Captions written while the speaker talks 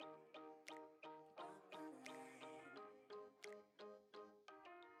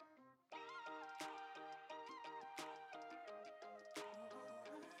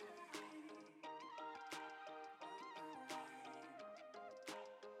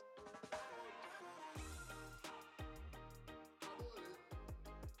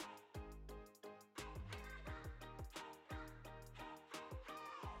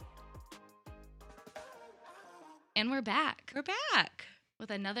And we're back We're back.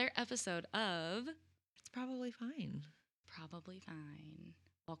 with another episode of It's probably fine. Probably Fine.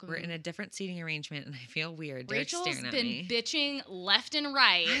 Welcome. We're in a different seating arrangement, and I feel weird. Derek's Rachel's staring at been me. bitching left and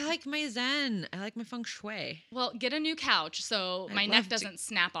right. I like my zen. I like my feng shui. Well, get a new couch so I'd my love neck to. doesn't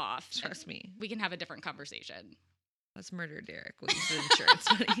snap off. Trust me. We can have a different conversation. Let's murder Derek. We'll use the insurance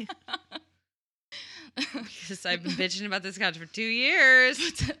money. Because I've been bitching about this couch for 2 years.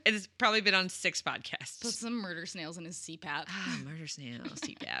 It's probably been on 6 podcasts. Put some murder snails in his CPAP. Murder Snail,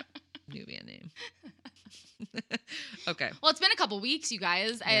 CPAP. New band name. Okay. Well, it's been a couple weeks, you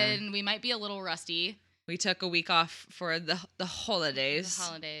guys, Yeah. and we might be a little rusty. We took a week off for the holidays. The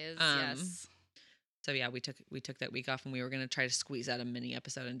holidays, Um, yes. So yeah, we took that week off, and we were gonna try to squeeze out a mini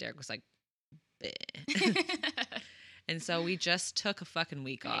episode, and Derek was like, "Bleh." And so we just took a fucking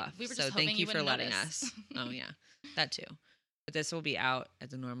week Right. off. We were So just thank hoping you you for wouldn't letting notice. us. Oh yeah, that too. But this will be out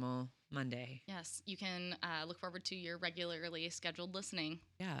at the normal Monday. Yes, you can look forward to your regularly scheduled listening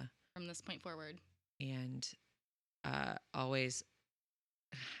Yeah, from this point forward. and always,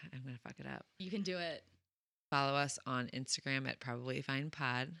 I'm gonna fuck it up. You can do it. Follow us on Instagram at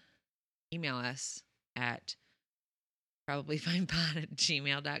probablyfinepod. Email us at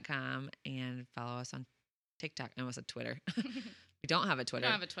probablyfinepod@gmail.com, and follow us on TikTok. I almost said Twitter. We don't have a I Twitter.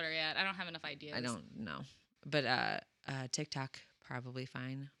 don't have a Twitter yet. I don't have enough ideas. I don't know. But TikTok, Probably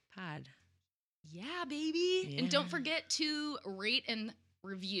Fine Pod. Yeah, baby. And Yeah. don't forget to rate and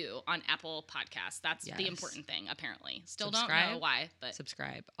review on Apple Podcasts. That's the Yes. important thing, apparently. Still don't know Subscribe. why, but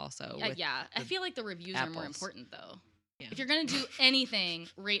Subscribe also. yeah, with I the feel like the reviews are more apples. important, though. Yeah. If you're going to do anything,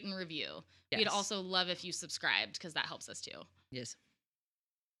 rate and review. We'd Yes. also love if you subscribed because that helps us too. Yes.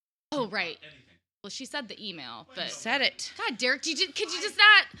 Oh, right. Well, she said the email, but Said it. God, Derek, could you just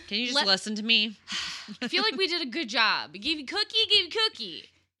not? Can you just Let- listen to me? I feel like we did a good job. We gave you cookie, gave you cookie.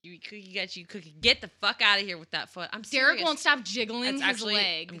 You cookie got you cookie. Get the fuck out of here with that foot. I'm Derek serious. won't stop jiggling That's his actually,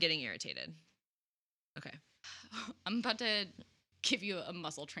 leg. I'm getting irritated. Okay. I'm about to give you a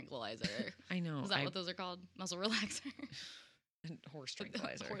muscle tranquilizer. I know. Is that what those are called? Muscle relaxer? horse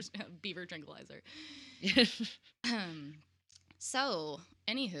tranquilizer. Beaver tranquilizer. So,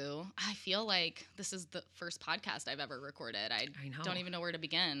 anywho, I feel like this is the first podcast I've ever recorded. I know. don't even know where to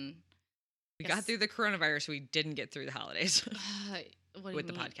begin. We got through the coronavirus. We didn't get through the holidays What do you with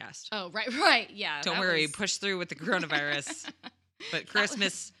the mean? podcast. Oh, right, yeah. Don't that worry, was- push through with the coronavirus. But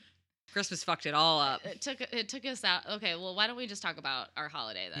Christmas fucked it all up. It took us out. Okay, well, why don't we just talk about our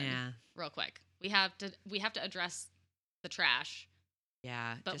holiday then? Yeah. Real quick. We have to address the trash,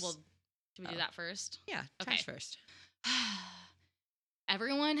 Yeah. but should we do that first? Yeah. Okay. Trash first.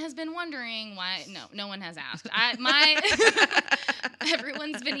 Everyone has been wondering why. No one has asked.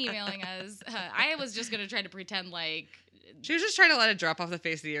 Everyone's been emailing us. I was just gonna try to pretend like She was just trying to let it drop off the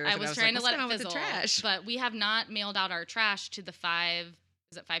face of the earth. I and was trying like, to let "What's it going on with fizzle. the trash?" But we have not mailed out our trash to the 5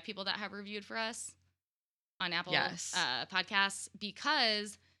 people that have reviewed for us on Apple Yes. Podcasts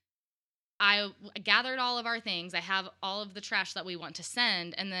because I gathered all of our things. I have all of the trash that we want to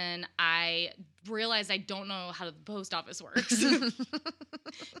send, and then I realized I don't know how the post office works.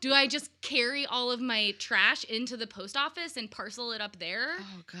 Do I just carry all of my trash into the post office and parcel it up there?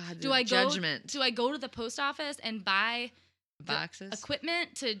 Oh God. Do the I judgment. Do I go to the post office and buy boxes?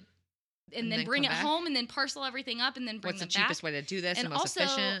 equipment to and then then bring it come back? home and then parcel everything up and then bring What's the them back? cheapest way to do this And and most also,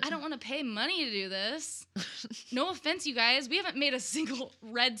 efficient? I don't want to pay money to do this. No offense, you guys. We haven't made a single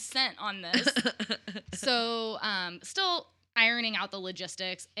red cent on this. So, still ironing out the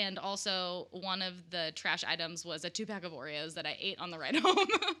logistics. And also, one of the trash items was a 2-pack of Oreos that I ate on the ride home.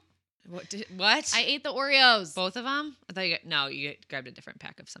 What? I ate the Oreos. Both of them? I thought you grabbed a different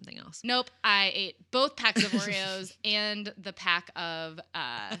pack of something else. Nope. I ate both packs of Oreos and the pack of,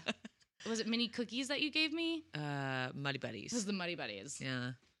 was it mini cookies that you gave me? Muddy It was Buddies. the Muddy Buddies.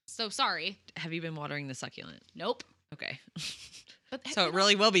 Yeah. So sorry. Have you been watering the succulent? Nope. Okay. But So it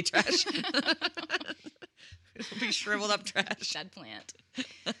really will be trash. It'll be shriveled up trash. Dead plant.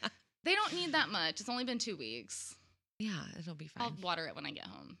 They don't need that much. It's only been 2 weeks. Yeah, it'll be fine. I'll water it when I get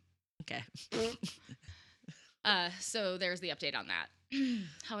home. Okay. So there's the update on that.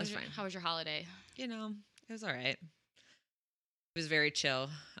 How was That's fine. your holiday? It was all right. It was very chill.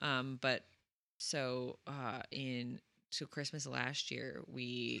 But so Christmas last year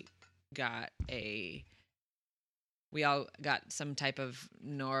we all got some type of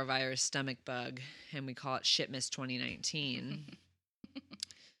norovirus stomach bug, and we call it Shitmas 2019.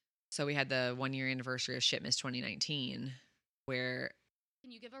 So we had the 1-year anniversary of Shitmas 2019, where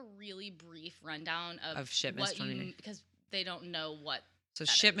Can you give a really brief rundown of Shipmas what 2019? because they don't know what. So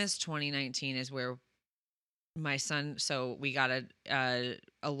that Shipmas 2019 is where my son. So we got a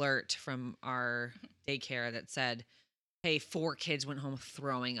alert from our daycare that said, hey, 4 kids went home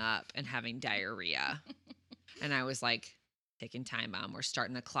throwing up and having diarrhea. And I was like, ticking time bomb. We're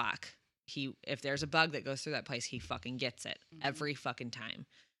starting the clock. If there's a bug that goes through that place, he fucking gets it every fucking time.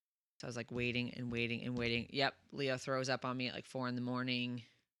 So I was like waiting and waiting and waiting. Yep. Leo throws up on me at like 4 a.m.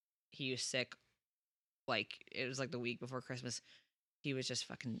 He was sick. Like it was like the week before Christmas. He was just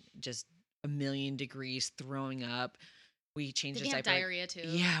fucking just a million degrees throwing up. We changed Did his he have diaper. diarrhea too?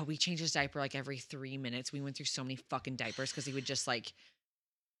 Yeah, we changed his diaper like every 3 minutes. We went through so many fucking diapers because he would just like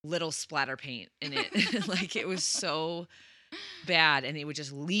little splatter paint in it. Like it was so bad, and it would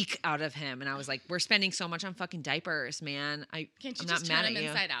just leak out of him. And I was like, we're spending so much on fucking diapers, man. Can't you I'm just not mad turn at him you.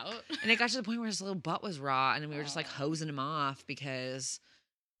 inside out? And it got to the point where his little butt was raw, and we were just like hosing him off because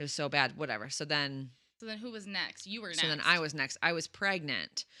it was so bad. Whatever. So then who was next? You were next. So then I was next. I was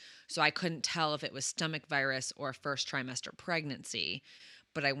pregnant. So I couldn't tell if it was stomach virus or first trimester pregnancy.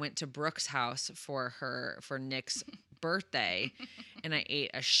 But I went to Brooke's house for Nick's birthday, and I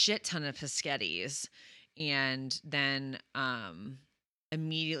ate a shit ton of Piscettis, and then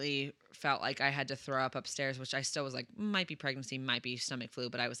immediately felt like I had to throw up upstairs, which I still was like, might be pregnancy, might be stomach flu,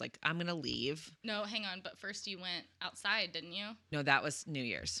 but I was like, I'm going to leave. No, hang on. But first you went outside, didn't you? No, that was New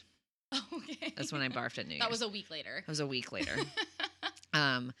Year's. Okay. That's when I barfed at New Year's. That was a week later. That was a week later.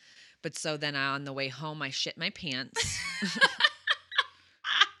 But so then on the way home, I shit my pants.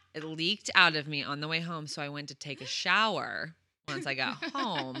 It leaked out of me on the way home. So I went to take a shower once I got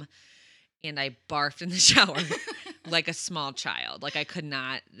home, and I barfed in the shower like a small child. Like I could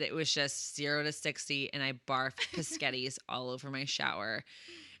not, it was just 0 to 60, and I barfed Piscettis all over my shower.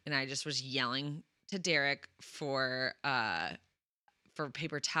 And I just was yelling to Derek for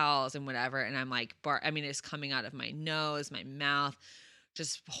paper towels and whatever. And I'm like, it's coming out of my nose, my mouth,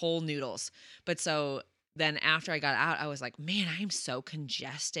 just whole noodles. But so then after I got out, I was like, man, I'm so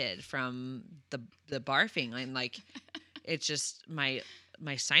congested from the barfing. And like, it's just my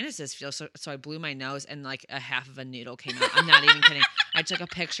sinuses feel so I blew my nose, and like a half of a noodle came out. I'm not even kidding. I took a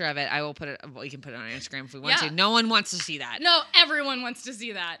picture of it. I will put it, we can put it on Instagram if we want to. No one wants to see that. No, everyone wants to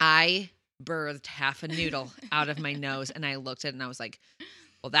see that. I birthed half a noodle out of my nose, and I looked at it and I was like,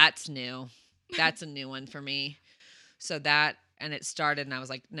 well, that's new. That's a new one for me. So and it started, and I was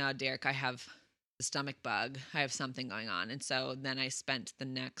like, no, Derek, I have the stomach bug. I have something going on. And so then I spent the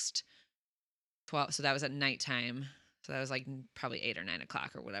next 12, so that was at nighttime. So that was like probably 8 or 9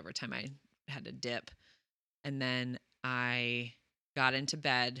 o'clock or whatever time I had to dip. And then I got into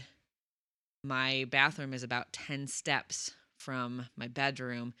bed. My bathroom is about 10 steps from my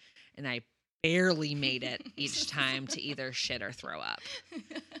bedroom, and I barely made it each time to either shit or throw up.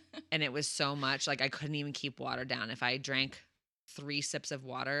 And it was so much, like I couldn't even keep water down. If I drank 3 sips of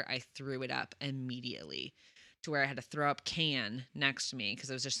water, I threw it up immediately, to where I had to throw up can next to me because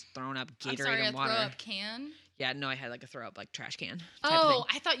I was just throwing up Gatorade and water. Throw up can? Yeah, no, I had like a throw up like trash can. Oh,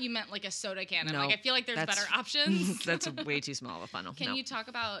 I thought you meant like a soda can. I'm like, I feel like there's better options. That's way too small of a funnel. Can you talk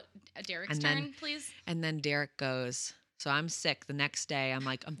about Derek's turn, please? And then Derek goes, so I'm sick the next day. I'm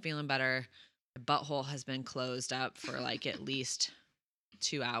like, I'm feeling better. My butthole has been closed up for like at least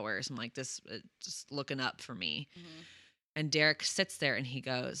 2 hours. I'm like, this just looking up for me. Mm-hmm. And Derek sits there and he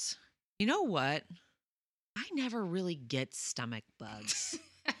goes, you know what? I never really get stomach bugs.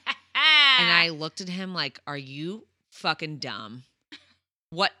 And I looked at him like, are you fucking dumb?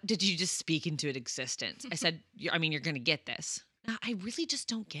 What did you just speak into existence? I said, you're going to get this. No, I really just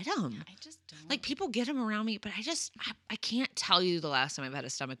don't get them. I just don't. Like, people get them around me, but I can't tell you the last time I've had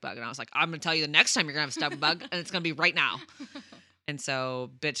a stomach bug. And I was like, I'm going to tell you the next time you're going to have a stomach bug, and it's going to be right now. And so,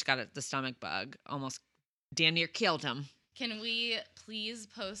 bitch got the stomach bug. Almost damn near killed him. Can we please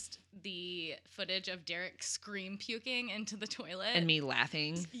post the footage of Derek scream puking into the toilet? And me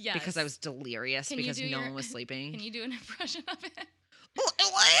laughing. Yes. Because I was delirious because no one was sleeping. Can you do an impression of it?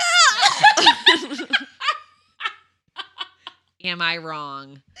 Am I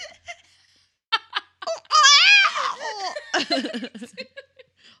wrong?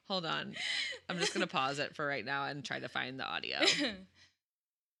 Hold on. I'm just going to pause it for right now and try to find the audio.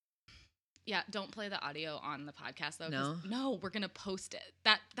 Yeah, don't play the audio on the podcast though. No, we're gonna post it.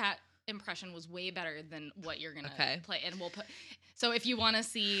 That impression was way better than what you're gonna play, and we'll put. So if you want to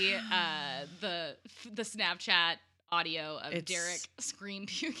see the Snapchat audio of Derek scream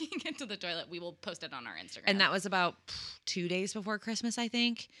puking into the toilet, we will post it on our Instagram. And that was about 2 days before Christmas, I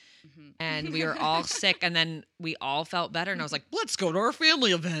think. Mm-hmm. And we were all sick, and then we all felt better. And I was like, let's go to our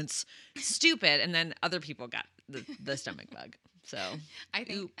family events. Stupid. And then other people got the stomach bug. So,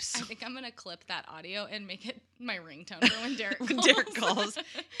 oops. I think I'm going to clip that audio and make it my ringtone for when Derek calls. When Derek calls,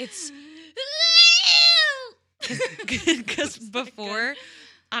 it's... Because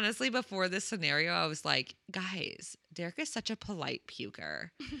Honestly, before this scenario, I was like, guys, Derek is such a polite puker.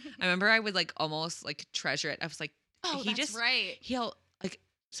 I remember I would like almost like treasure it. I was like, Oh, that's right. he'll like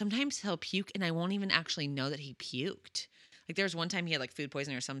sometimes he'll puke and I won't even actually know that he puked. Like there was one time he had like food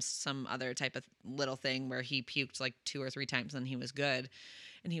poisoning or some other type of little thing where he puked like 2 or 3 times and he was good.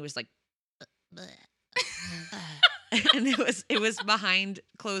 And he was like and it was behind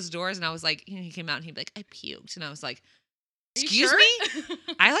closed doors and I was like, he came out and he'd be like, I puked. And I was like, Are you excuse sure? me?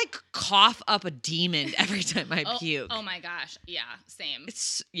 I like cough up a demon every time I puke. Oh my gosh. Yeah, same.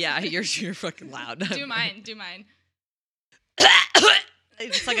 You're fucking loud. Do mine.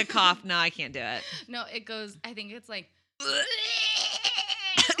 It's like a cough. No, I can't do it. No, it goes, I think it's like That's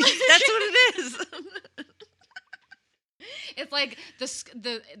what it is. it's like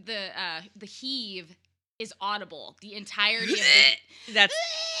the heave is audible. The entirety of it. That's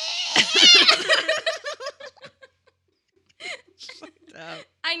fucked up.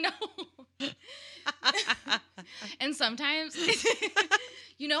 I know. And sometimes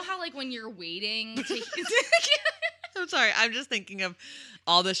you know how like when you're waiting to I'm sorry. I'm just thinking of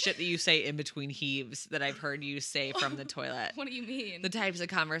all the shit that you say in between heaves that I've heard you say from the toilet. What do you mean? The types of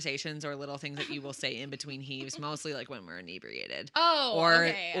conversations or little things that you will say in between heaves, mostly like when we're inebriated. Oh, or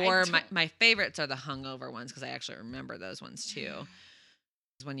okay. or my favorites are the hungover ones because I actually remember those ones too.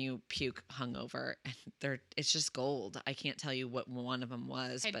 When you puke hungover, and it's just gold. I can't tell you what one of them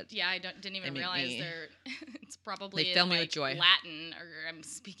was, but I didn't even realize it's probably they fill me like with joy. Latin, or I'm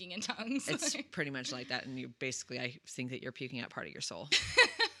speaking in tongues. It's pretty much like that, and you basically, I think that you're puking out part of your soul.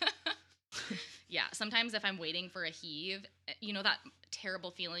 Yeah, sometimes if I'm waiting for a heave, you know that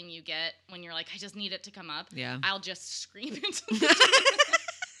terrible feeling you get when you're like, I just need it to come up. Yeah, I'll just scream into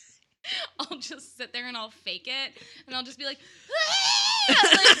I'll just sit there and I'll fake it, and I'll just be like,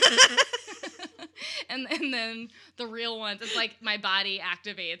 and then the real ones, it's like my body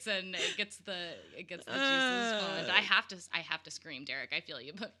activates and it gets the juices flowing. But I have to scream, Derek. I feel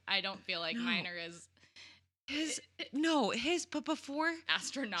you, but I don't feel like mine are as but before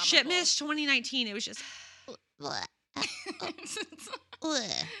astronomical. Shitmas 2019, it was just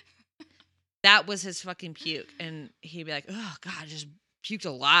that was his fucking puke, and he'd be like, oh God, I just puked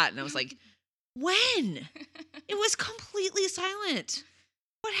a lot, and I was like, when? It was completely silent.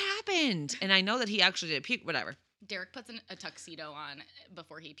 What happened? And I know that he actually did puke, whatever. Derek puts a tuxedo on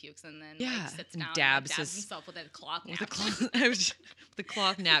before he pukes, and then like, sits and down dabs and dabs himself with a cloth napkin. The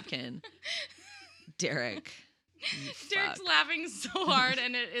cloth napkin. Derek. Derek's laughing so hard,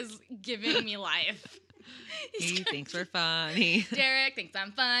 and it is giving me life. He thinks we're funny. Derek thinks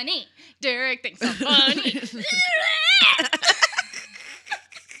I'm funny. Derek thinks I'm funny.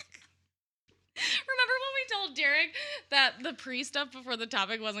 Remember when we told Derek that the pre-stuff before the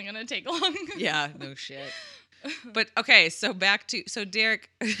topic wasn't going to take long? Yeah, no shit. But okay, so Derek.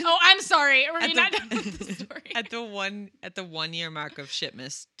 Oh, I'm sorry. Are we not done with the story? At the 1 year mark of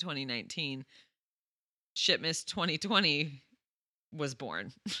Shitmas 2019, Shitmas 2020 was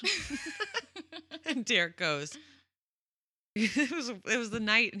born. And Derek goes, it was the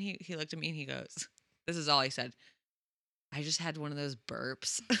night, and he looked at me and he goes, this is all he said, I just had one of those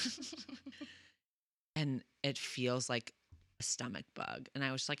burps. And it feels like a stomach bug. And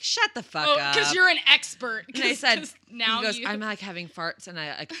I was like, shut the fuck up. Because you're an expert. And I said, now he goes, I'm like having farts, and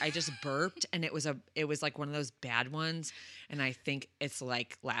I just burped, and it was like one of those bad ones. And I think it's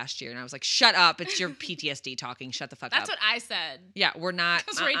like last year. And I was like, shut up. It's your PTSD talking. Shut the fuck up. That's what I said. Yeah, we're not.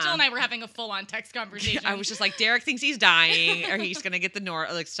 Because Rachel and I were having a full-on text conversation. I was just like, Derek thinks he's dying, or he's going to get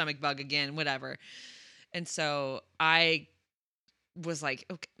the stomach bug again, whatever. And so I was like,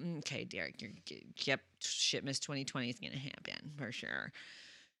 okay, Derek, yep, Shitmas 2020 is going to happen for sure.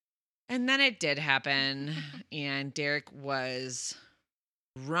 And then it did happen, and Derek was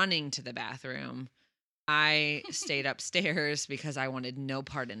running to the bathroom. I stayed upstairs because I wanted no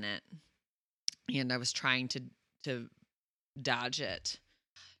part in it, and I was trying to dodge it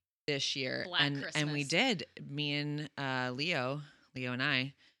this year. Black and Christmas. We did. Me and Leo and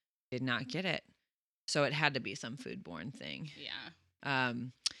I did not get it. So it had to be some foodborne thing. Yeah.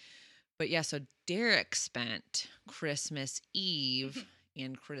 But yeah, so Derek spent Christmas Eve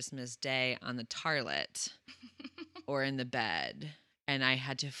and Christmas Day on the toilet or in the bed, and I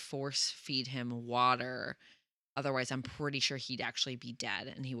had to force feed him water. Otherwise, I'm pretty sure he'd actually be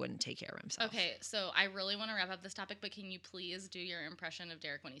dead and he wouldn't take care of himself. Okay, so I really want to wrap up this topic, but can you please do your impression of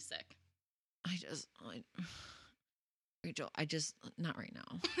Derek when he's sick? Rachel, not right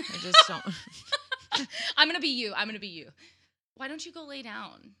now. I just don't. I'm going to be you. Why don't you go lay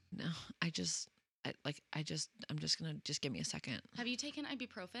down? No, I'm just gonna give me a second. Have you taken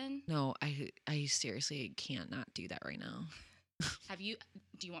ibuprofen? No, I seriously can't not do that right now.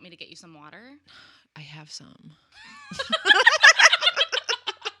 Do you want me to get you some water? I have some.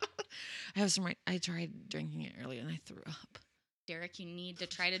 I have some. I tried drinking it earlier and I threw up. Derek, you need to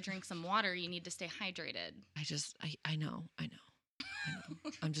try to drink some water. You need to stay hydrated. I know.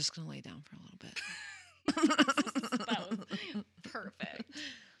 I'm just going to lay down for a little bit. That was perfect.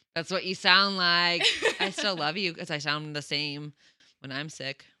 That's what you sound like. I still love you because I sound the same when I'm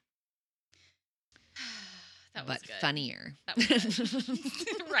sick. That was but good. funnier. That was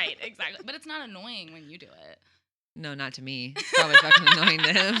good. Right, exactly. But it's not annoying when you do it. No, not to me. It's probably fucking annoying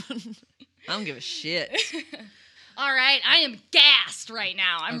to him. I don't give a shit. All right, I am gassed right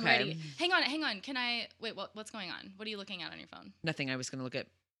now. I'm Okay. ready. Hang on. Can I wait? What's going on? What are you looking at on your phone? Nothing. I was going to look at.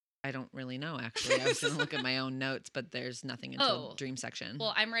 I don't really know, actually. I was going to look at my own notes, but there's nothing until dream section.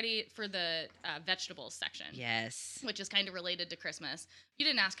 Well, I'm ready for the vegetables section. Yes. Which is kind of related to Christmas. You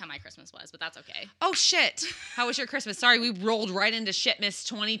didn't ask how my Christmas was, but that's okay. Oh, shit. How was your Christmas? Sorry, we rolled right into shit miss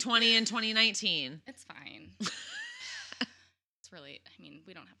 2020 and 2019. It's fine. It's really, I mean,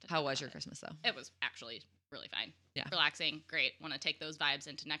 we don't have to. How was your Christmas, though? It was actually really fine. Yeah. Relaxing. Great. Want to take those vibes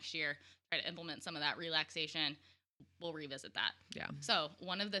into next year. Try to implement some of that relaxation. We'll revisit that. Yeah. So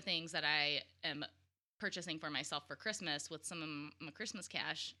one of the things that I am purchasing for myself for Christmas with some of my Christmas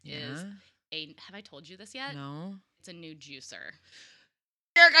cash is have I told you this yet? No. It's a new juicer.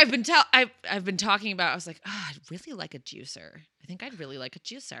 Eric, I've been talking about. I was like, I'd really like a juicer. I think I'd really like a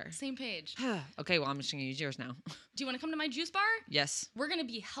juicer. Same page. Okay, well, I'm just gonna use yours now. Do you want to come to my juice bar? Yes. We're gonna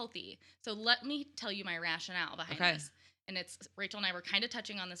be healthy. So let me tell you my rationale behind this. And it's Rachel and I were kind of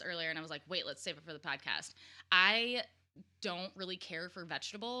touching on this earlier, and I was like, wait, let's save it for the podcast. I don't really care for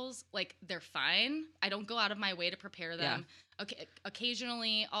vegetables. Like, they're fine. I don't go out of my way to prepare them. Yeah. Okay,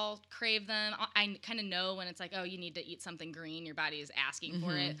 occasionally I'll crave them. I kind of know when it's like, oh, you need to eat something green. Your body is asking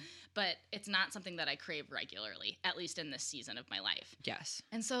for it. But it's not something that I crave regularly, at least in this season of my life. Yes.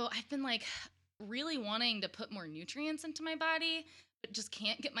 And so I've been like really wanting to put more nutrients into my body, but just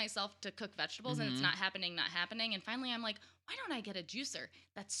can't get myself to cook vegetables, and it's not happening. And finally I'm like, why don't I get a juicer?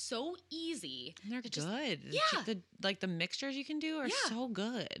 That's so easy. And they're good. Yeah. The mixtures you can do are so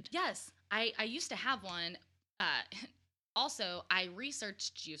good. Yes. I used to have one. Also, I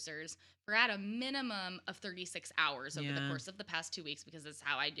researched juicers for at a minimum of 36 hours over the course of the past 2 weeks, because that's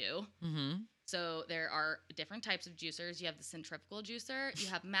how I do. Mm-hmm. So there are different types of juicers. You have the centrifugal juicer. You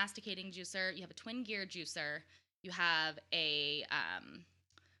have masticating juicer. You have a twin gear juicer. You have a,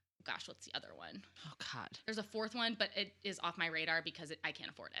 what's the other one? Oh, God. There's a fourth one, but it is off my radar because I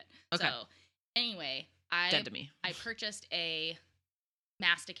can't afford it. Okay. So anyway, Dead to me. I purchased a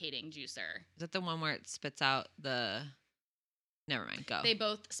masticating juicer. Is that the one where it spits out the... Never mind, go. They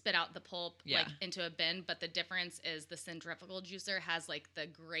both spit out the pulp into a bin, but the difference is the centrifugal juicer has like the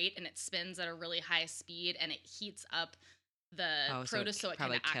grate, and it spins at a really high speed, and it heats up the produce so it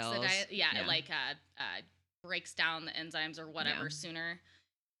can oxidize. Yeah, it like breaks down the enzymes or whatever sooner.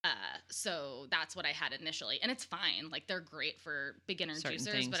 So that's what I had initially, and it's fine. Like, they're great for beginner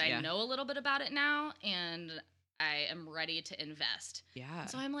juicers, but I know a little bit about it now, and I am ready to invest. Yeah.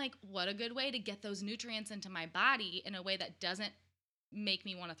 So I'm like, what a good way to get those nutrients into my body in a way that doesn't make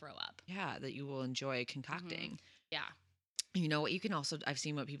me want to throw up. Yeah, that you will enjoy concocting. Yeah. You know what you can also, I've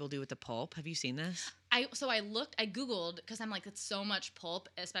seen what people do with the pulp. Have you seen this? I Googled, because I'm like, it's so much pulp,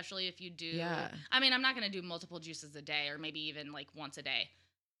 especially if you do. Yeah. I mean, I'm not going to do multiple juices a day, or maybe even like once a day.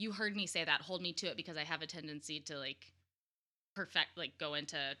 You heard me say that. Hold me to it, because I have a tendency to go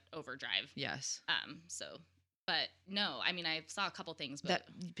into overdrive. Yes. But no, I mean, I saw a couple things. But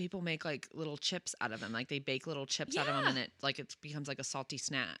that people make like little chips out of them. Like, they bake little chips out of them, and it becomes like a salty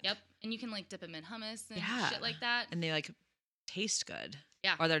snack. Yep. And you can like dip them in hummus and shit like that. And they like taste good.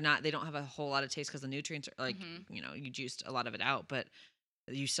 Yeah. Or they don't have a whole lot of taste because the nutrients are like, you juiced a lot of it out, but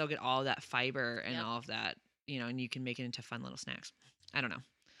you still get all of that fiber and all of that, and you can make it into fun little snacks. I don't know.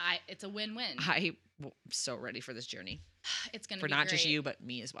 It's a win-win. I'm so ready for this journey. It's going to be for not great. just you, but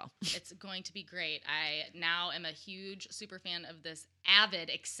me as well. It's going to be great. I now am a huge super fan of this avid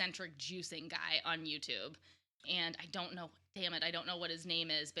eccentric juicing guy on YouTube. And I don't know what his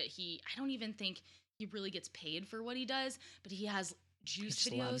name is, but I don't even think he really gets paid for what he does, but he has juice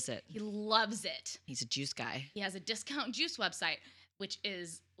videos. Loves it. He loves it. He's a juice guy. He has a discount juice website, which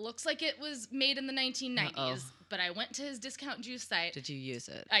looks like it was made in the 1990s, but I went to his discount juice site. Did you use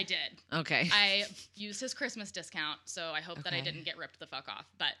it? I did. Okay. I used his Christmas discount, so I hope that I didn't get ripped the fuck off,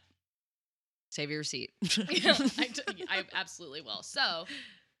 but... Save your receipt. I absolutely will. So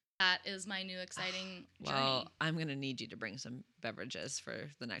that is my new exciting journey. Well, I'm going to need you to bring some beverages for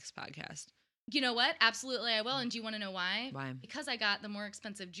the next podcast. You know what? Absolutely I will. And do you want to know why? Why? Because I got the more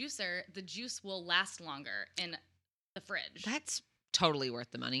expensive juicer, the juice will last longer. And the fridge. That's totally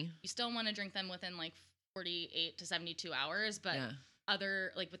worth the money. You still want to drink them within like 48 to 72 hours, but Yeah.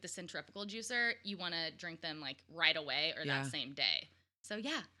 other, like with the centrifugal juicer, you want to drink them like right away or Yeah. that same day. So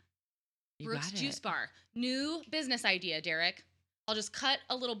yeah, You Brooks got Juice it. Bar. New business idea, Derek. I'll just cut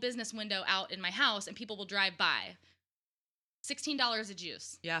a little business window out in my house and people will drive by. $16 a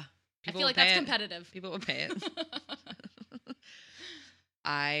juice. Yeah. I People feel will like that's pay it. competitive. People would pay it.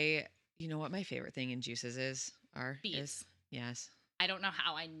 You know what my favorite thing in juices is? Beets. Yes. I don't know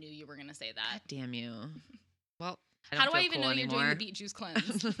how I knew you were going to say that. God damn you. Well, I How don't do I feel even cool know you're doing anymore. the beet juice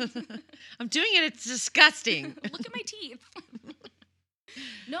cleanse? I'm doing it. It's disgusting. Look at my teeth.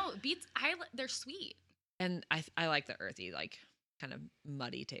 No, beets, they're sweet. And I like the earthy, like kind of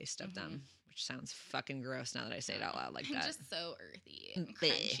muddy taste of Mhm. them, which sounds fucking gross now that I say it out loud like I'm that. just so earthy and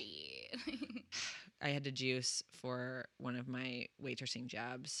Bleh. crunchy. I had to juice for one of my waitressing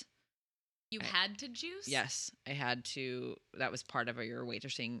jobs. You had to juice? Yes, I had to. That was part of your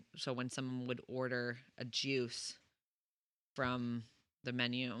waitressing. So when someone would order a juice from the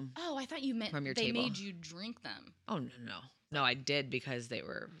menu, Oh, I thought you meant From your they table. made you drink them. oh no, I did because they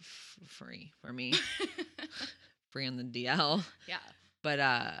were free for me, free on the DL. Yeah.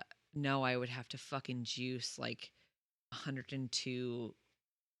 But no, I would have to fucking juice like 102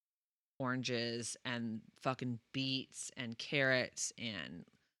 oranges and fucking beets and carrots and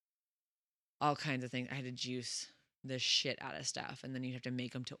all kinds of things. I had to juice the shit out of stuff, and then you'd have to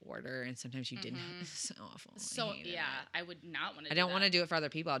make them to order, and sometimes you didn't. Mhm. It's so awful. So, yeah, I would not want to I don't want to do it for other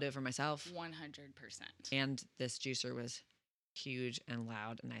people. I'll do it for myself. 100%. And this juicer was huge and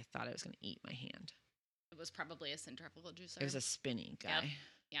loud, and I thought it was going to eat my hand. It was probably a centrifugal juicer. It was a spinny guy.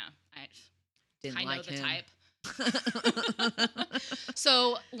 Yeah. Didn't I know like the him. type.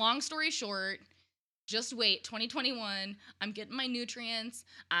 So, long story short, just wait. 2021, I'm getting my nutrients.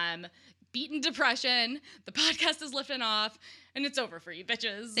 I'm beating depression. The podcast is lifting off, and it's over for you,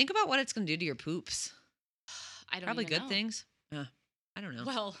 bitches. Think about what it's going to do to your poops. I don't Probably even good know. things. I don't know.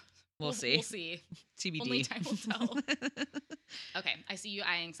 Well, we'll see. We'll see. TBD. Only time will tell. Okay, I see you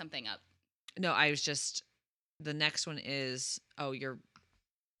eyeing something up. No, I was just. The next one is. Oh, you're.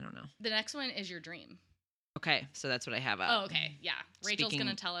 I don't know. The next one is your dream. Okay, so that's what I have up. Oh, okay. Yeah. Rachel's Speaking-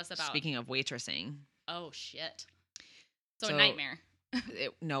 going to tell us about. Speaking of waitressing, Oh, shit. So, So- a nightmare.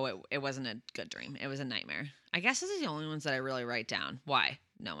 it wasn't a good dream. It was a nightmare. I guess this is the only ones that I really write down. Why?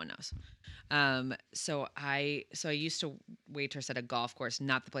 No one knows. So I used to waitress at a golf course,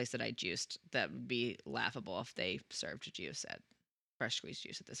 not the place that I juiced. That would be laughable if they served juice at fresh squeezed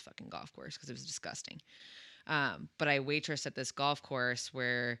juice at this fucking golf course because it was disgusting. But I waitressed at this golf course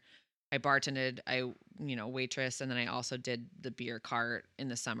where I bartended, waitress, and then I also did the beer cart in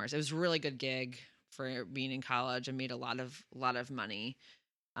the summers. It was a really good gig for being in college. I made a lot of money.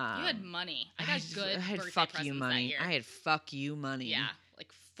 You had money. I got good I had birthday fuck presents you that money. year. I had fuck you money. Yeah, like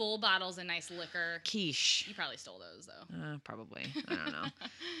full bottles of nice liquor. Quiche. You probably stole those though. Probably. I don't know.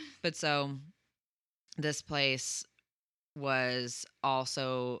 But so this place was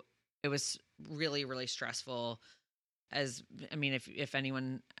also, it was really, really stressful. If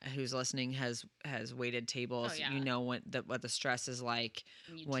anyone who's listening has waited tables, Oh, yeah. you know what the stress is like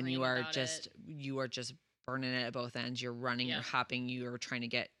And when dream you are about just burning it at both ends. You're running, Yeah. you're hopping, you're trying to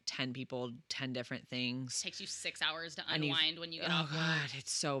get 10 people, 10 different things. It takes you 6 hours to And you've- unwind when you get Oh off God, work.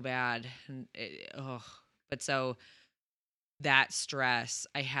 it's so bad. But so that stress,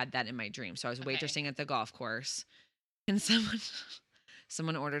 I had that in my dream. So I was Okay. waitressing at the golf course, and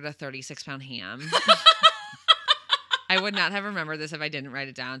someone ordered a 36-pound ham. I would not have remembered this if I didn't write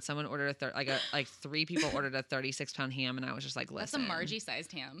it down. Someone ordered like 3 people ordered a 36-pound ham, and I was just like, That's a listen.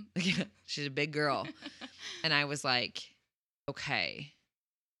 Margie-sized ham. Yeah, she's a big girl. And I was like, okay,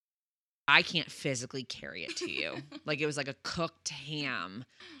 I can't physically carry it to you. Like, it was like a cooked ham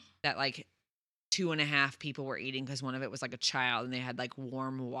that like 2.5 people were eating because one of it was like a child and they had like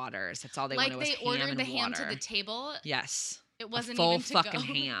warm waters. That's all they Like wanted was they ham ordered and the ham to water. the table. Yes. It wasn't full even to fucking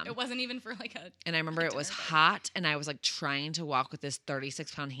go. ham. It wasn't even for like a. And I remember it was dinner, but- hot and I was like trying to walk with this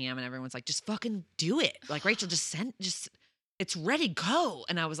 36-pound ham and everyone's like, just fucking do it. Like, Rachel, it's ready, go.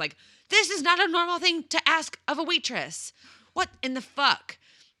 And I was like, this is not a normal thing to ask of a waitress. What in the fuck?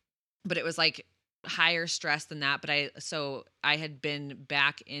 But it was like higher stress than that. But I had been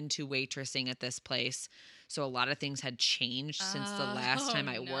back into waitressing at this place. So a lot of things had changed since the last time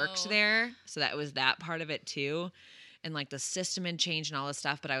I worked no. there. So that was that part of it too. And like the system had changed and all this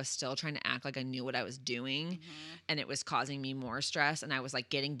stuff, but I was still trying to act like I knew what I was doing. Mhm. And it was causing me more stress. And I was like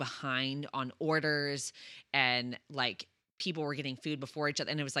getting behind on orders and like people were getting food before each other.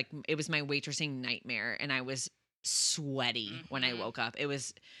 And it was my waitressing nightmare. And I was sweaty when I woke up. It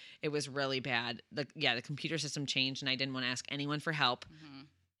was really bad. The computer system changed, and I didn't want to ask anyone for help.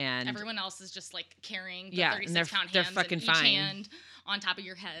 And everyone else is just like carrying the and 36-pound they're hands fucking in each fine. hand on top of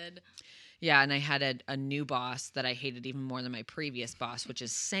your head. Yeah, and I had a new boss that I hated even more than my previous boss, which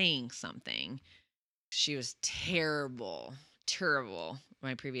is saying something. She was terrible.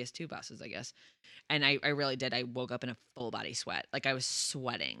 My previous two bosses, I guess. And I really did. I woke up in a full body sweat. Like I was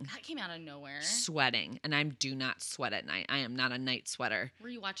sweating. That came out of nowhere. Sweating. And I do not sweat at night. I am not a night sweater. Were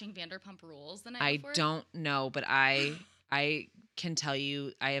you watching Vanderpump Rules the night before? I don't know, but I can tell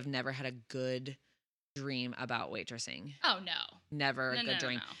you I have never had a good dream about waitressing. Oh, no. Never a good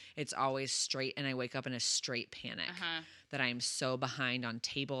dream. No. It's always straight, and I wake up in a straight panic that I am so behind on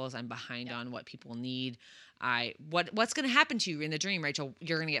tables. I'm behind on what people need. What's going to happen to you in the dream, Rachel?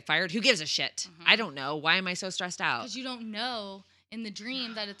 You're going to get fired? Who gives a shit? I don't know. Why am I so stressed out? Because you don't know in the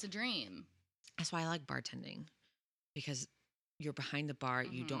dream that it's a dream. That's why I like bartending, because you're behind the bar.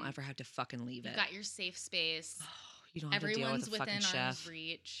 You don't ever have to fucking leave it. You've got your safe space. You don't have to deal with a fucking chef. Everyone's within arm's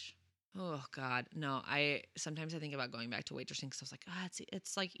reach. Oh God, no! Sometimes I think about going back to waitressing because I was like,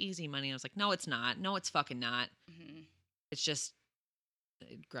 it's like easy money. And I was like, no, it's not. No, it's fucking not. It's just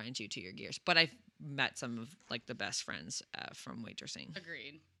it grinds you to your gears. But I've met some of like the best friends from waitressing.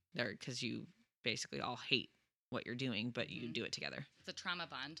 Agreed. They're because you basically all hate what you're doing, but you do it together. It's a trauma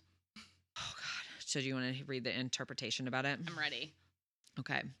bond. Oh God! So do you want to read the interpretation about it? I'm ready.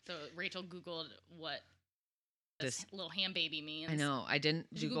 Okay. So Rachel Googled what this little ham baby means. I know. I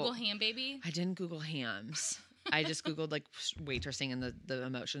didn't Did you Google ham baby? I didn't Google hams. I just Googled like waitressing and the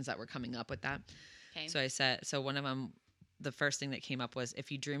emotions that were coming up with that. Okay. So one of them, the first thing that came up was,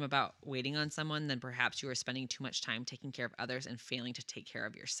 if you dream about waiting on someone, then perhaps you are spending too much time taking care of others and failing to take care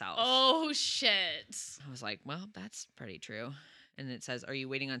of yourself. Oh, shit. I was like, well, that's pretty true. And it says, are you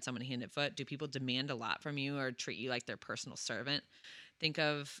waiting on someone hand and foot? Do people demand a lot from you or treat you like their personal servant? Think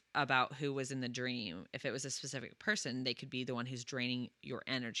about who was in the dream. If it was a specific person, they could be the one who's draining your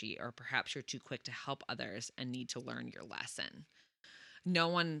energy, or perhaps you're too quick to help others and need to learn your lesson. No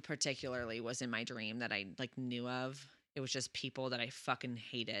one particularly was in my dream that I like knew of. It was just people that I fucking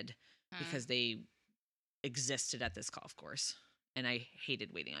hated because they existed at this golf course, and I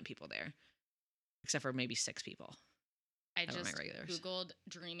hated waiting on people there, except for maybe 6 people. I just Googled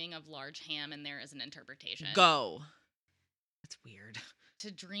dreaming of large ham, and there is an interpretation. Go. That's weird.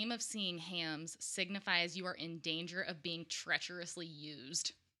 To dream of seeing hams signifies you are in danger of being treacherously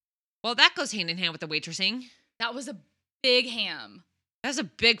used. Well, that goes hand in hand with the waitressing. That was a big ham. That's a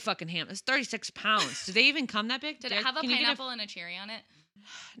big fucking ham. It's 36 pounds. Do they even come that big? Did it have a pineapple and a cherry on it?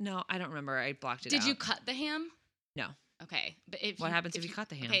 No, I don't remember. I blocked it out. Did you cut the ham? No. Okay. But what happens if you cut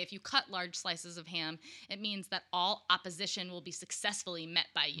the ham? Okay, if you cut large slices of ham, it means that all opposition will be successfully met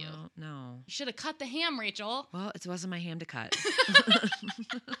by you. Well, no. You should have cut the ham, Rachel. Well, it wasn't my ham to cut.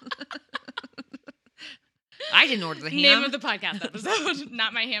 I didn't order the ham. Name of the podcast episode,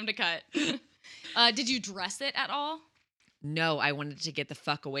 not my ham to cut. Did you dress it at all? No, I wanted to get the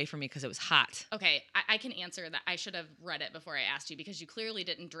fuck away from me because it was hot. Okay, I can answer that. I should have read it before I asked you, because you clearly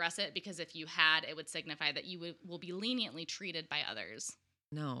didn't dress it, because if you had, it would signify that you will be leniently treated by others.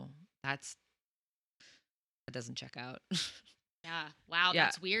 No, that doesn't check out. Yeah. Wow, yeah.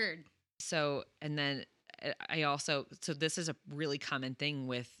 That's weird. So, and then so this is a really common thing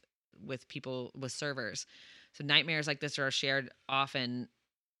with people, with servers. So nightmares like this are shared often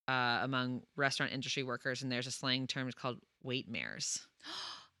among restaurant industry workers, and there's a slang term called waitmares.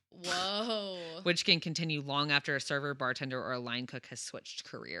 Whoa. Which can continue long after a server, bartender, or a line cook has switched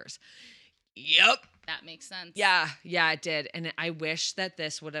careers. Yep. That makes sense. Yeah, it did. And I wish that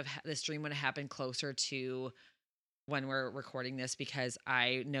this dream would have happened closer to when we're recording this, because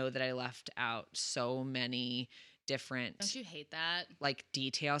I know that I left out so many different. Don't you hate that? Like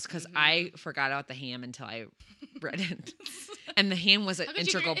details, because I forgot about the ham until I read it. And the ham was an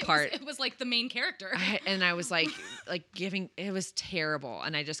integral part. It was like the main character. And I was like it was terrible.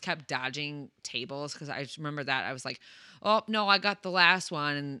 And I just kept dodging tables because I just remember that. I was like, oh, no, I got the last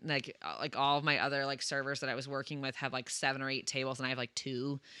one. And like all of my other like servers that I was working with have like 7 or 8 tables, and I have like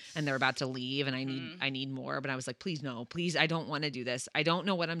 2, and they're about to leave, and I need more. But I was like, please, no, please. I don't want to do this. I don't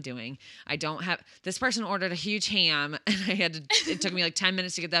know what I'm doing. I don't have, this person ordered a huge ham, and it took me like 10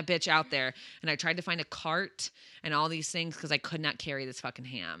 minutes to get that bitch out there. And I tried to find a cart and all these things because I could not carry this fucking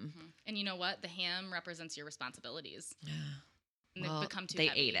ham. Mm-hmm. And you know what? The ham represents your responsibilities. Yeah. And they've become too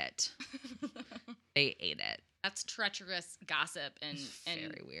heavy. They ate it. That's treacherous gossip, and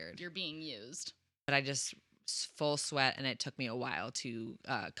very weird. You're being used. But I just full sweat, and it took me a while to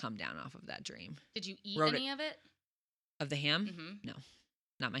come down off of that dream. Did you eat any of it? Of the ham? Mm-hmm. No,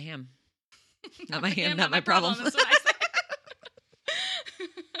 not my ham. Not my hand, not my problem. That's what I say.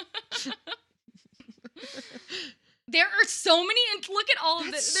 There are so many, and look at all of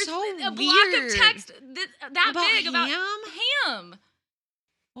That's this. There's so a block of weird. text that About big about ham? ham.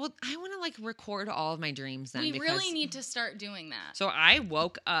 Well, I want to like record all of my dreams then. We because, really need to start doing that. So I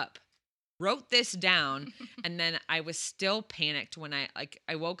woke up, wrote this down, and then I was still panicked when I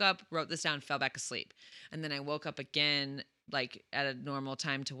woke up, wrote this down, fell back asleep. And then I woke up again like at a normal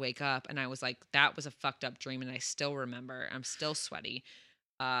time to wake up, and I was like, that was a fucked up dream, and I still remember. I'm still sweaty.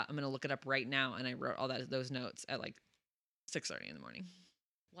 I'm going to look it up right now, and I wrote all those notes at like 6:30 in the morning.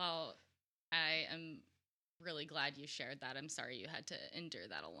 Well, I am really glad you shared that. I'm sorry you had to endure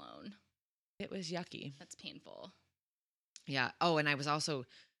that alone. It was yucky. That's painful. Yeah. Oh, and I was also,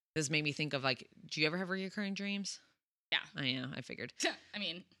 this made me think of like, do you ever have recurring dreams? Yeah. Oh, yeah, I figured. I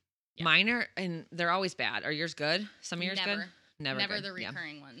mean, yeah. Mine are, and they're always bad. Are yours good? Some of yours Never. good? Never good. The Yeah.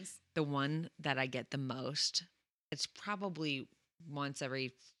 recurring ones. The one that I get the most, it's probably once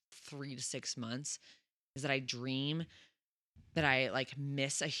every 3 to 6 months, is that I dream that I like I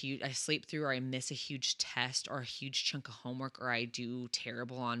sleep through, or I miss a huge test or a huge chunk of homework, or I do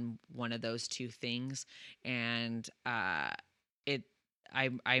terrible on one of those two things. And I'm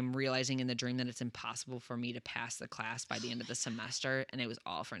realizing in the dream that it's impossible for me to pass the class by the end of the semester, and it was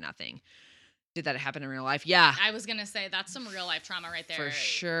all for nothing. Did that happen in real life? Yeah. I was going to say that's some real life trauma right there. For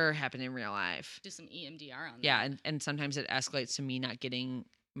sure happened in real life. Do some EMDR on that. Yeah, and sometimes it escalates to me not getting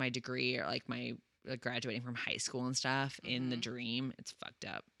my degree, or like my graduating from high school and stuff in the dream. It's fucked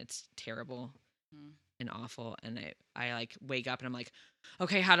up. It's terrible and awful. And I like wake up and I'm like,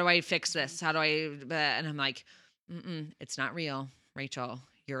 okay, how do I fix this? How do I? And I'm like, it's not real, Rachel.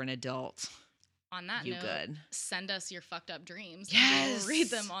 You're an adult. On that you note, good. Send us your fucked up dreams. Yes. We'll read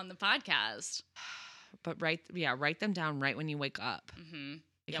them on the podcast. But write them down right when you wake up. Mm-hmm.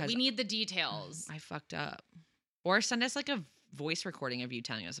 Yeah, we need the details. I fucked up. Or send us like a voice recording of you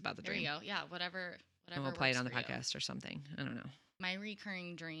telling us about the dream. There you go. Yeah, whatever. And we'll play it on the podcast or something. I don't know. My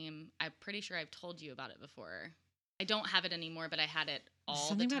recurring dream, I'm pretty sure I've told you about it before. I don't have it anymore, but I had it all the time.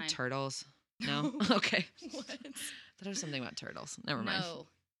 Something about turtles. No? Okay. What? That was something about turtles. Never mind. No.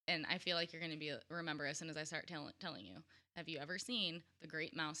 And I feel like you're going to remember as soon as I start telling you. Have you ever seen The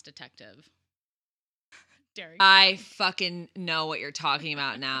Great Mouse Detective? Derek. I fucking know what you're talking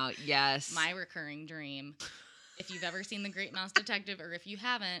about now. Yes. My recurring dream. If you've ever seen The Great Mouse Detective, or if you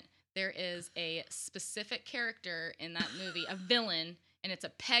haven't, there is a specific character in that movie, a villain, and it's a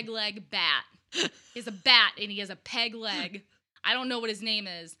peg leg bat. He's a bat, and he has a peg leg. I don't know what his name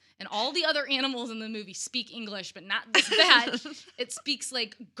is. And all the other animals in the movie speak English, but not this bat. It speaks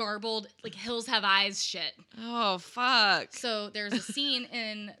like garbled, like Hills Have Eyes shit. Oh, fuck. So there's a scene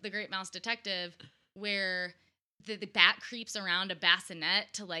in The Great Mouse Detective where the bat creeps around a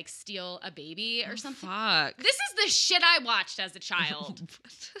bassinet to like steal a baby or something. Fuck. This is the shit I watched as a child.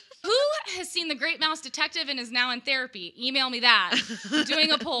 Who has seen The Great Mouse Detective and is now in therapy? Email me that. I'm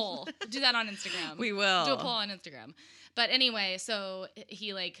doing a poll. Do that on Instagram. We will. Do a poll on Instagram. But anyway, so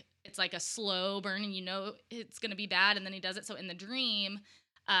he like, it's like a slow burn and you know it's going to be bad. And then he does it. So in the dream,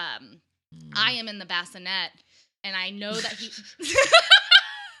 I am in the bassinet and I know that he...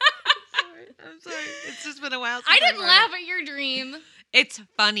 I'm sorry. It's just been a while since I didn't laugh at your dream. It's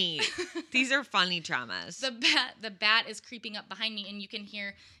funny. These are funny traumas. The bat is creeping up behind me and you can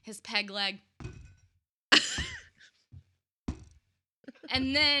hear his peg leg.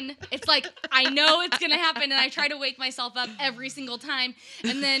 And then it's like, I know it's going to happen. And I try to wake myself up every single time.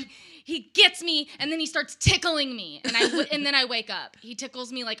 And then he gets me and then he starts tickling me. And then I wake up. He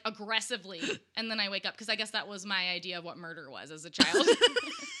tickles me like aggressively. And then I wake up because I guess that was my idea of what murder was as a child.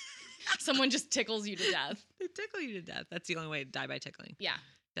 Someone just tickles you to death. They tickle you to death. That's the only way to die by tickling. Yeah.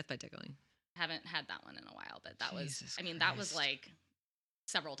 Death by tickling. Haven't had that one in a while, but that Jesus was, that was Christ. like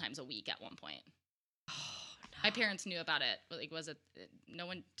several times a week at one point. Oh, no. My parents knew about it. Like, no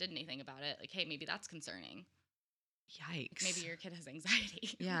one did anything about it. Like, hey, maybe that's concerning. Yikes. Maybe your kid has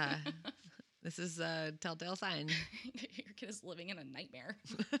anxiety. Yeah. This is a telltale sign. Your kid is living in a nightmare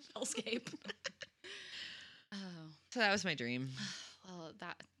hellscape. Oh. So that was my dream. Well,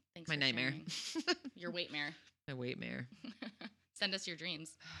 thanks My for nightmare. sharing. Your wait mare. My wait mare. Send us your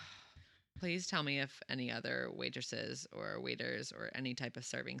dreams. Please tell me if any other waitresses or waiters or any type of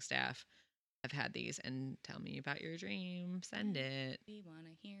serving staff have had these, and tell me about your dream. Send it. We want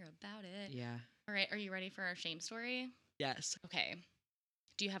to hear about it. Yeah. All right. Are you ready for our shame story? Yes. Okay.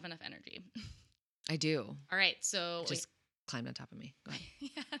 Do you have enough energy? I do. All right. So Just climb on top of me. Go ahead.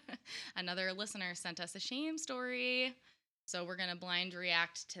 yeah. Another listener sent us a shame story. So we're going to blind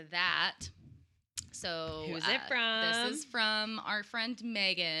react to that. So Who's it from? This is from our friend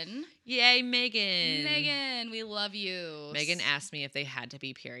Megan. Yay, Megan. Megan, we love you. Megan asked me if they had to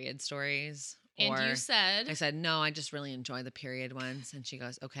be period stories. And you said? I said, no, I just really enjoy the period ones. And she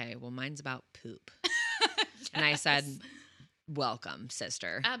goes, okay, well, mine's about poop. Yes. And I said, welcome,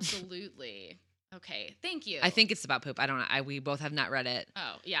 sister. Absolutely. Okay, thank you. I think it's about poop. I don't know. We both have not read it.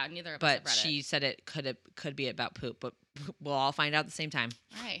 Oh, yeah, neither of us have read But she it. said it could be about poop, but we'll all find out at the same time.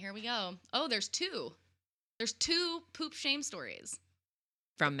 All right, here we go. Oh, there's two. There's two poop shame stories.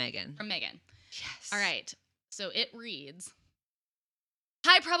 From Megan. From Megan. Yes. All right, so it reads,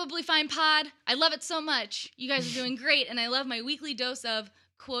 Hi, Probably Fine Pod. I love it so much. You guys are doing great, and I love my weekly dose of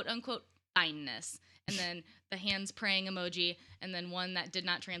quote-unquote fineness. And then the hands praying emoji, and then one that did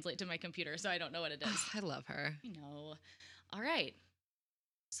not translate to my computer, so I don't know what it is. I love her. I know. All right.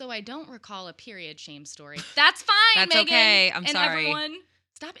 So I don't recall a period shame story. That's fine, That's Megan. okay. I'm and sorry. Everyone,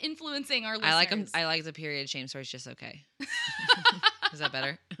 stop influencing our listeners. I like the period shame stories just okay. Is that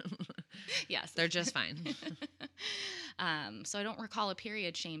better? Yes. They're just fine. So I don't recall a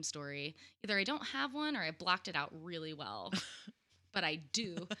period shame story. Either I don't have one or I blocked it out really well. But I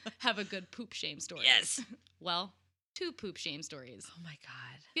do have a good poop shame story. Yes. Well, two poop shame stories. Oh my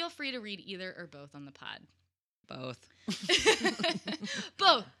God. Feel free to read either or both on the pod. Both.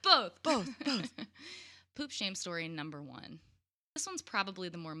 Both. Poop shame story number 1. This one's probably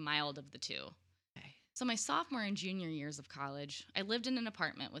the more mild of the two. Okay. So my sophomore and junior years of college, I lived in an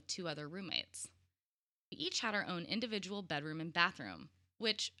apartment with 2 other roommates. We each had our own individual bedroom and bathroom,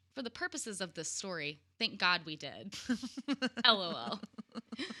 which, for the purposes of this story, thank God we did. LOL.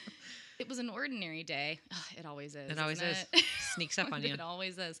 It was an ordinary day. Ugh, it always is. It always isn't is. it? Sneaks up on you. It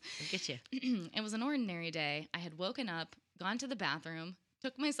always is. I'll get you. It was an ordinary day. I had woken up, gone to the bathroom,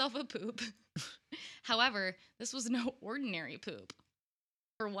 took myself a poop. However, this was no ordinary poop.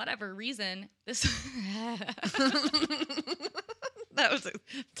 For whatever reason, this That was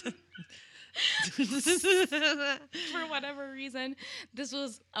for whatever reason, this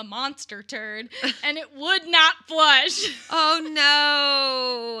was a monster turd and it would not flush. Oh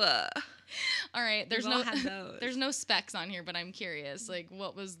no. All right, there's We've all no had those. there's no specs on here, but I'm curious. Like,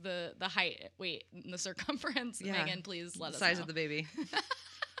 what was the height, weight, and the circumference? Yeah. Megan, please let us Size know. of the baby.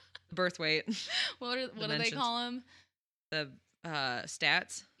 Birth weight. What do they Dimensions. call them? The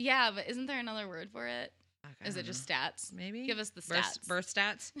stats. Yeah, but isn't there another word for it? Okay, Is I it don't just know. stats? Maybe? Give us the stats. Birth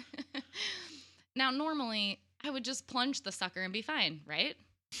stats? Now, normally, I would just plunge the sucker and be fine, right?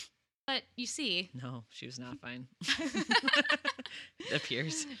 But you see, No, she was not fine. It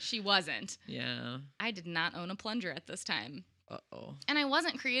appears. she wasn't. Yeah. I did not own a plunger at this time. Uh-oh. And I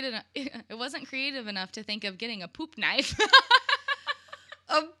wasn't creative enough to think of getting a poop knife.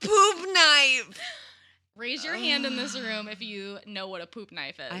 A poop knife! Raise your hand in this room if you know what a poop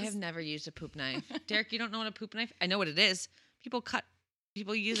knife is. I have never used a poop knife. Derek, you don't know what a poop knife? I know what it is.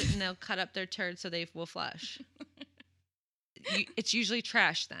 People use it and they'll cut up their turd so they will flush. It's usually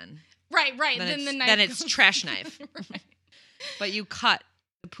trash then. Right. Then the knife. then it's trash knife. Right. But you cut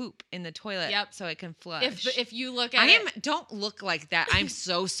the poop in the toilet Yep. so it can flush. If you look at it, don't look like that. I'm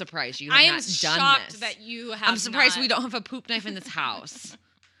so surprised you have I am not done shocked this. that you have. I'm surprised not. we don't have a poop knife in this house.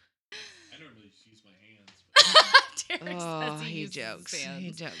 I normally just use my hands. Derek Oh, says he he uses jokes. his hands.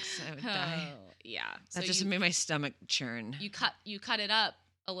 He jokes. I would die. Oh, yeah. That So just made my stomach churn. you cut it up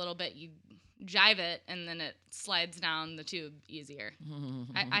a little bit. You jive it, and then it slides down the tube easier.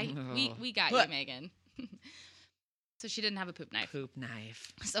 We got you, Megan. So she didn't have a poop knife. Poop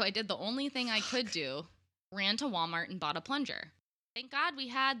knife. So I did the only thing I could do, ran to Walmart and bought a plunger. Thank God we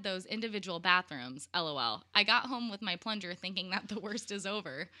had those individual bathrooms, LOL. I got home with my plunger thinking that the worst is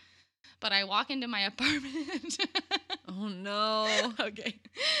over. But I walk into my apartment. Oh no. Okay.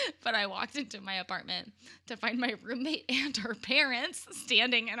 But I walked into my apartment to find my roommate and her parents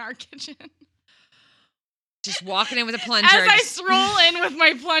standing in our kitchen. Just walking in with a plunger. As I stroll in with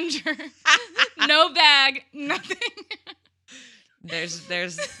my plunger. No bag, nothing. There's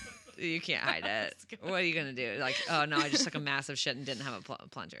you can't hide it. What are you gonna do? Like, oh no, I just took a massive shit and didn't have a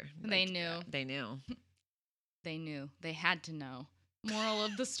plunger. They Like, knew. They knew. They knew. They had to know. Moral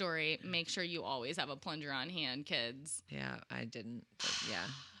of the story, make sure you always have a plunger on hand, kids. Yeah, I didn't. But yeah.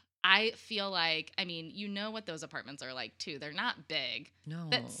 I feel like, I mean, you know what those apartments are like too. They're not big. No.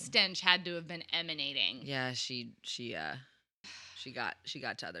 That stench had to have been emanating. Yeah, she got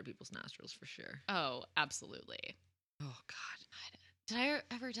to other people's nostrils for sure. Oh, absolutely. Oh God. Did I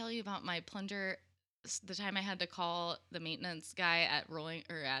ever tell you about my plunger? The time I had to call the maintenance guy at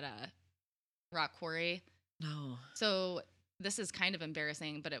Rock Quarry. No. So this is kind of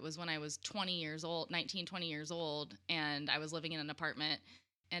embarrassing, but it was when I was 20 years old, and I was living in an apartment,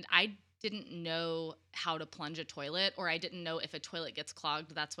 and I didn't know how to plunge a toilet, or I didn't know if a toilet gets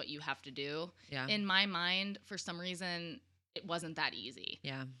clogged, that's what you have to do. Yeah. In my mind, for some reason, it wasn't that easy.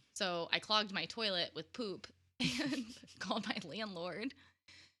 Yeah. So I clogged my toilet with poop and called my landlord,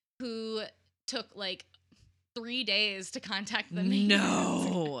 who took like 3 days to contact the maintenance.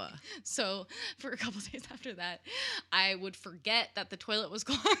 No. So for a couple days after that, I would forget that the toilet was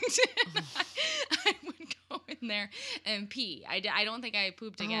clogged. And I would go in there and pee. I don't think I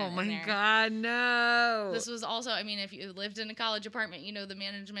pooped again. Oh in my there. God, no. This was also, I mean, if you lived in a college apartment, you know the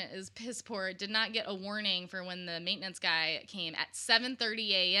management is piss poor. Did not get a warning for when the maintenance guy came at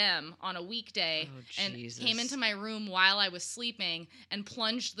 7:30 a.m. on a weekday and came into my room while I was sleeping and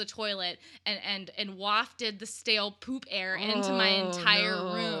plunged the toilet and wafted the stale poop air into my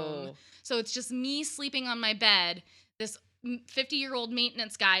entire room. So it's just me sleeping on my bed, this 50-year-old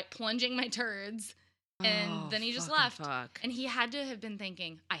maintenance guy plunging my turds. And then he just left. Fuck. And he had to have been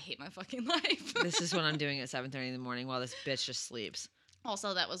thinking, I hate my fucking life. This is what I'm doing at 7:30 in the morning while this bitch just sleeps.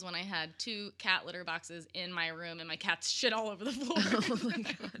 Also, that was when I had 2 cat litter boxes in my room and my cats shit all over the floor. Oh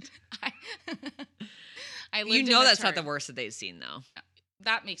my God. I lived You in know a that's not turd. the worst that they've seen, though.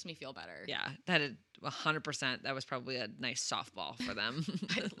 That makes me feel better. Yeah, that is 100%. That was probably a nice softball for them.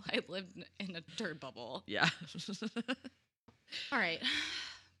 I lived in a turd bubble. Yeah. All right.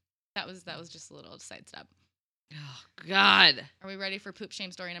 That was just a little sidestep. Oh, God. Are we ready for poop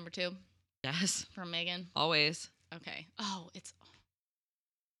shame story number 2 Yes. from Megan? Always. Okay. Oh, it's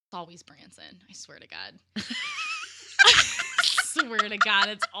always Branson. I swear to God. Swear to God,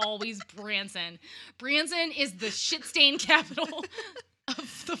 it's always Branson. Branson is the shit stain capital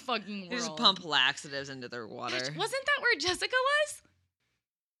of the fucking world. They just pump laxatives into their water. Wasn't that where Jessica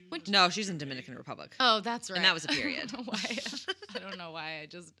was? No, she's in Dominican Republic. Oh, that's right. And that was a period. Why? I don't know why. I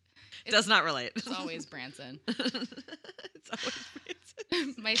just Does not relate. It's always Branson. It's always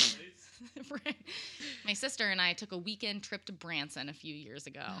Branson. My sister and I took a weekend trip to Branson a few years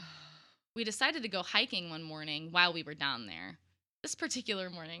ago. We decided to go hiking one morning while we were down there. This particular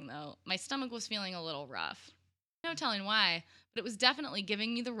morning, though, my stomach was feeling a little rough. No telling why, but it was definitely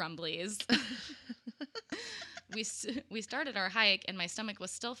giving me the rumblies. We started our hike, and my stomach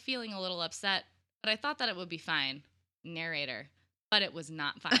was still feeling a little upset, but I thought that it would be fine. Narrator. But it was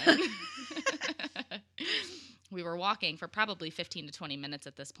not fine. We were walking for probably 15 to 20 minutes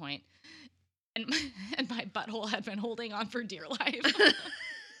at this point, and my butthole had been holding on for dear life.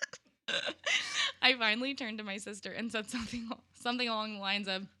 I finally turned to my sister and said something along the lines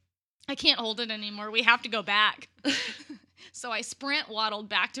of, I can't hold it anymore. We have to go back. So I waddled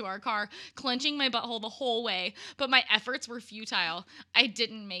back to our car, clenching my butthole the whole way, but my efforts were futile. I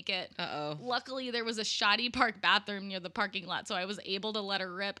didn't make it. Uh-oh. Luckily, there was a shoddy park bathroom near the parking lot, so I was able to let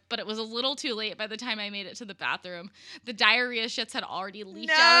her rip, but it was a little too late by the time I made it to the bathroom. The diarrhea shits had already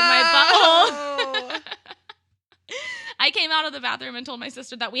leaked out of my butthole. I came out of the bathroom and told my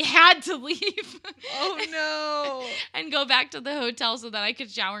sister that we had to leave. Oh, no. And go back to the hotel so that I could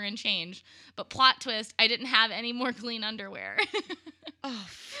shower and change. But plot twist, I didn't have any more clean underwear. Oh,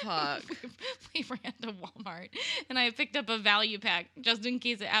 fuck. We ran to Walmart, and I picked up a value pack just in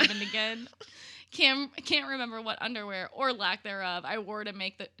case it happened again. Can't remember what underwear or lack thereof I wore to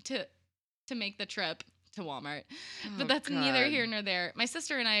make the trip to Walmart. But that's neither here nor there. My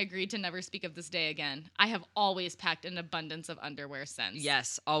sister and I agreed to never speak of this day again. I have always packed an abundance of underwear since.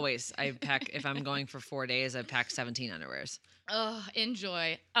 Yes, always. I pack, if I'm going for 4 days, I pack 17 underwears. Oh,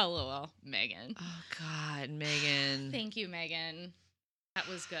 enjoy. LOL, Megan. Oh, God, Megan. Thank you, Megan. That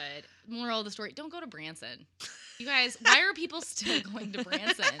was good. Moral of the story, don't go to Branson. You guys, why are people still going to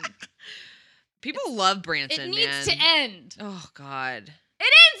Branson? People love Branson, It needs man. to end. Oh, God.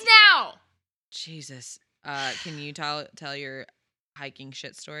 It ends now. Jesus. Can you tell your hiking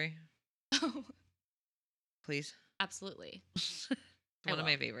shit story, Oh, please? absolutely. One of will.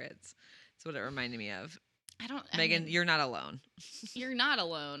 my favorites. It's what it reminded me of. I Megan, mean, you're not alone. you're not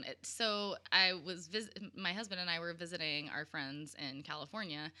alone. So I was my husband and I were visiting our friends in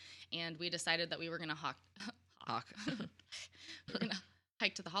California, and we decided that we were gonna we were gonna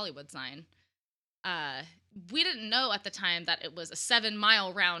hike to the Hollywood sign. We didn't know at the time that it was a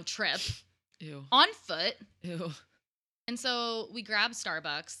 7-mile round trip Ew. on foot, Ew. and so we grabbed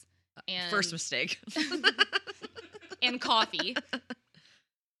Starbucks and First mistake. and coffee.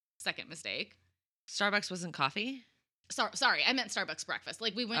 Second mistake. Starbucks wasn't coffee? Sorry, I meant Starbucks breakfast.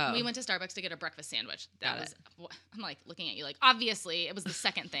 Like we went Oh. to Starbucks to get a breakfast sandwich. Got That was I'm like looking at you like obviously it was the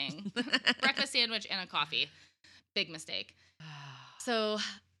second thing. Breakfast sandwich and a coffee. Big mistake. So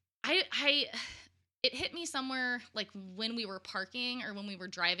I it hit me somewhere like when we were parking or when we were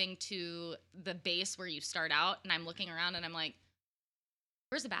driving to the base where you start out, and I'm looking around and I'm like,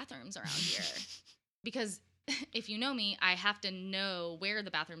 where's the bathrooms around here? Because if you know me, I have to know where the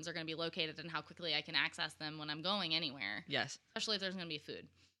bathrooms are going to be located and how quickly I can access them when I'm going anywhere, Yes. especially if there's going to be food.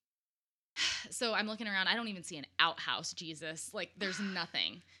 So I'm looking around. I don't even see an outhouse, Jesus. Like, there's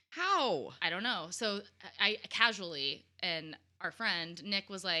nothing. How? I don't know. So I casually, and our friend Nick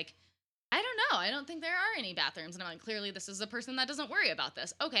was like, I don't know. I don't think there are any bathrooms. And I'm like, clearly this is a person that doesn't worry about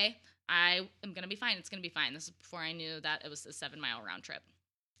this. Okay, I am going to be fine. It's going to be fine. This is before I knew that it was a 7-mile round trip.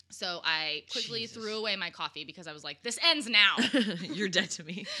 So I quickly Jesus. threw away my coffee because I was like, this ends now. You're dead to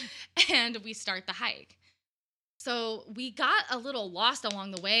me. And we start the hike. So we got a little lost along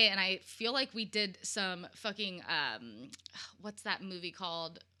the way, and I feel like we did some fucking, what's that movie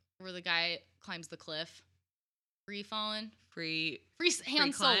called where the guy climbs the cliff? Free falling? Free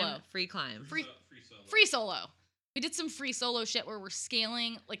Han climb. Solo. Free climb. Free solo. Free solo. We did some free solo shit where we're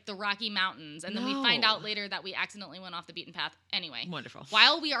scaling like the Rocky Mountains, and then we find No. out later that we accidentally went off the beaten path. Anyway, Wonderful.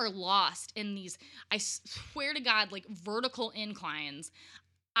 while we are lost in these, I swear to God, like vertical inclines,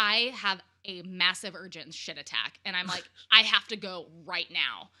 I have a massive urgent shit attack, and I'm like, I have to go right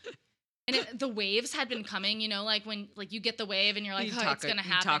now. And the waves had been coming, you know, like when like you get the wave and you're like, You oh, talk it's gonna her-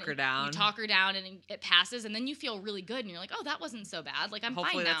 you happen. talk her down. You talk her down, and it passes, and then you feel really good, and you're like, oh, that wasn't so bad. Like I'm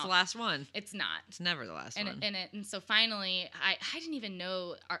Hopefully fine now. that's the last one. It's not. It's never the last one. And so finally, I didn't even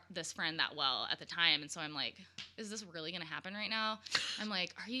know this friend that well at the time, and so I'm like, is this really gonna happen right now? I'm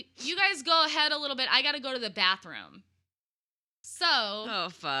like, you guys go ahead a little bit. I gotta go to the bathroom. So Oh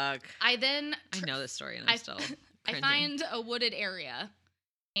fuck! I then I know this story, and I'm still. I cringing. find a wooded area,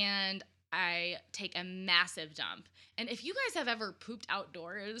 and I take a massive dump. And if you guys have ever pooped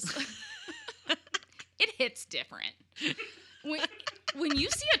outdoors, it hits different. When you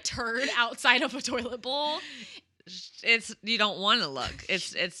see a turd outside of a toilet bowl, It's you don't want to look.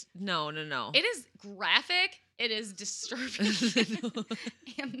 It's no. it is graphic. It is disturbing.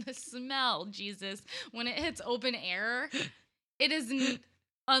 And the smell, Jesus, when it hits open air, it is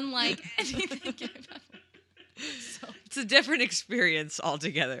unlike anything I've ever. It's a different experience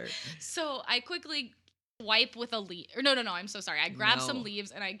altogether. So I quickly wipe with a leaf. Or no, I'm so sorry. I grab No. some leaves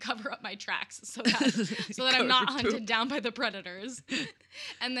and I cover up my tracks so that I'm not Covered poop. hunted down by the predators.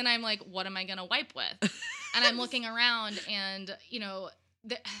 And then I'm like, what am I gonna wipe with? And I'm looking around, and you know,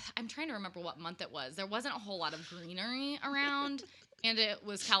 I'm trying to remember what month it was. There wasn't a whole lot of greenery around, and it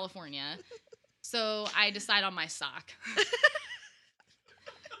was California. So I decide on my sock.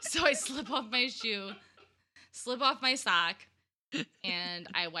 So I slip off my shoe, slip off my sock, and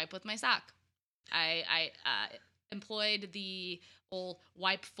I wipe with my sock. I employed the old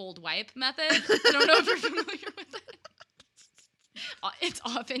wipe, fold, wipe method. I don't know if you're familiar with it. It's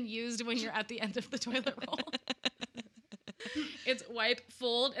often used when you're at the end of the toilet roll. It's wipe,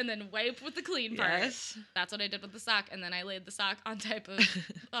 fold, and then wipe with the clean part. Yes. That's what I did with the sock, and then I laid the sock on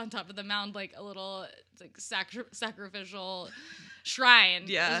top of the mound like a little like sacrificial shrine.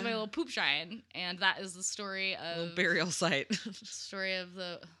 Yeah. It was my little poop shrine, and that is the story Little of burial site. story of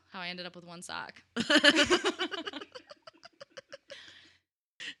how I ended up with one sock.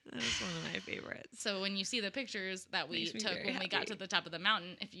 That was one of my favorites. So when you see the pictures that we Makes me took very when we got to happy. the top of the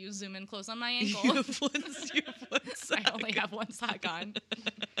mountain, if you zoom in close on my You ankle, have one I only have one sock on.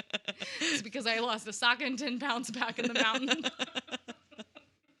 It's because I lost a sock and 10 pounds back in the mountain.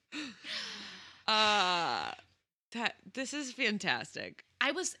 This is fantastic.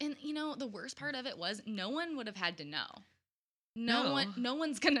 I was, and you know, the worst part of it was no one would have had to know. No. No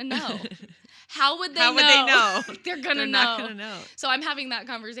one's gonna know. How would they How know? would they know? They're gonna They're know. not gonna know. So I'm having that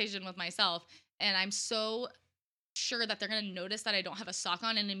conversation with myself, and I'm so sure that they're gonna notice that I don't have a sock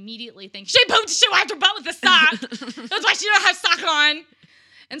on and immediately think, she pooped, she wiped her butt with a sock. That's why she don't have sock on.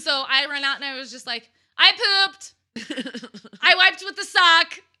 And so I ran out and I was just like, I pooped. I wiped with the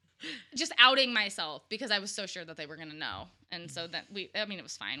sock. Just outing myself because I was so sure that they were gonna know. And so that it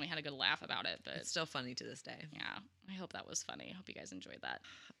was fine. We had a good laugh about it, but It's still funny to this day. yeah, I hope that was funny. I hope you guys enjoyed that.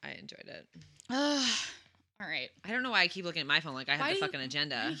 I enjoyed it. All right. I don't know why I keep looking at my phone like I have Why the do you- fucking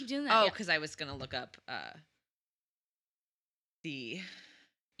agenda. Why do you keep doing that? Oh, Yeah. because I was gonna look up the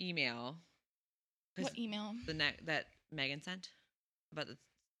email. 'Cause What email? that Megan sent about the.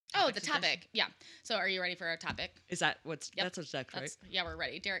 Oh, the suggestion? topic. Yeah. So are you ready for our topic? Is that what's Yep. that's what's next, right? Yeah, we're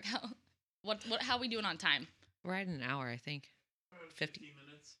ready. Derek, how we doing on time? We're at an hour, I think. 50. 15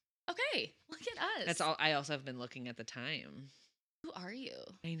 minutes. Okay, look at us. That's all. I also have been looking at the time. Who are you?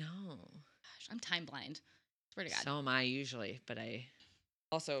 I know. Gosh, I'm time blind. Swear to God. So am I usually, but I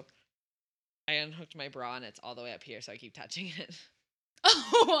unhooked my bra and it's all the way up here, so I keep touching it.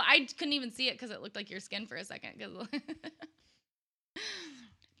 Oh, I couldn't even see it because it looked like your skin for a second.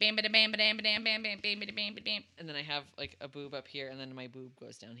 bam, bam, bam, bam, bam, bam, bam, bam, bam, bam. And then I have like a boob up here, and then my boob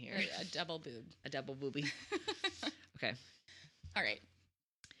goes down here. A double boob. A double boobie. Okay. All right.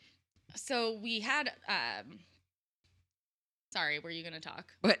 So we had. Sorry, were you gonna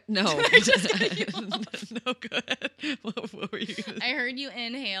talk? What? No. I just cut you off? No, go ahead. What were you gonna say? I heard you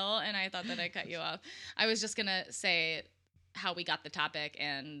inhale, and I thought that I cut you off. I was just gonna say how we got the topic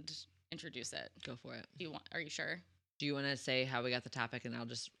and introduce it. Go for it. Are you sure? Do you want to say how we got the topic, and I'll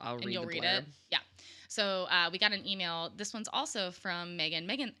read And you'll the read blurb. it. Yeah. So we got an email. This one's also from Megan.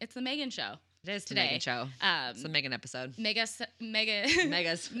 Megan, it's the Megan show. It is the Today. Megan show. It's the Megan episode. Mega.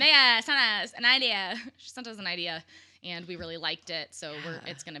 Megas. Mega sent us an idea. She sent us an idea, and we really liked it. So Yeah.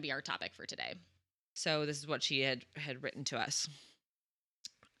 it's going to be our topic for today. So this is what she had written to us.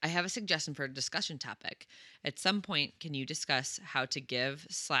 I have a suggestion for a discussion topic. At some point, can you discuss how to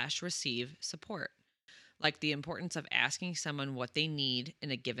give/receive support? Like the importance of asking someone what they need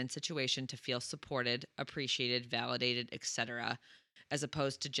in a given situation to feel supported, appreciated, validated, etc., as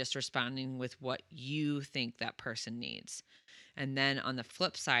opposed to just responding with what you think that person needs. And then on the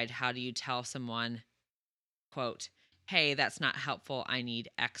flip side, how do you tell someone, quote, hey, that's not helpful, I need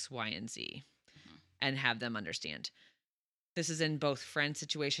X, Y, and Z, and have them understand. This is in both friend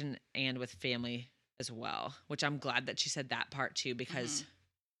situation and with family as well, which I'm glad that she said that part too, because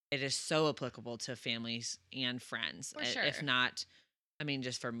it is so applicable to families and friends. For sure. If not, I mean,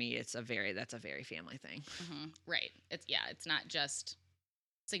 just for me, that's a very family thing. Right. It's not just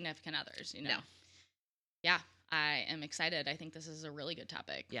significant others, you know? No. Yeah, I am excited. I think this is a really good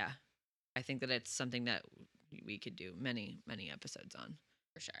topic. Yeah. I think that it's something that we could do many episodes on.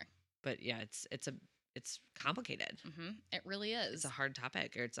 For sure. But yeah, it's complicated. It really is. It's a hard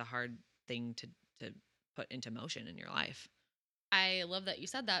topic, or it's a hard thing to put into motion in your life. I love that you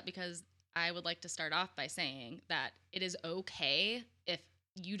said that, because I would like to start off by saying that it is okay if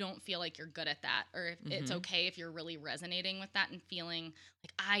you don't feel like you're good at that, or if it's okay if you're really resonating with that and feeling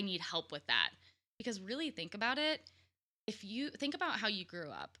like I need help with that. Because really think about it. If you think about how you grew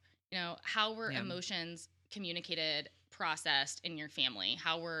up, you know, how were emotions communicated, processed in your family?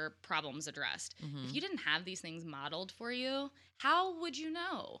 How were problems addressed? If you didn't have these things modeled for you, how would you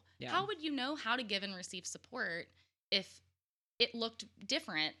know? Yeah. How would you know how to give and receive support if it looked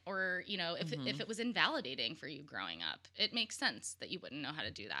different, or, you know, if it was invalidating for you growing up? It makes sense that you wouldn't know how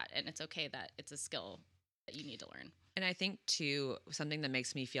to do that. And it's okay that it's a skill that you need to learn. And I think too, something that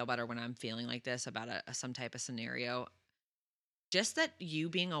makes me feel better when I'm feeling like this about some type of scenario, just that you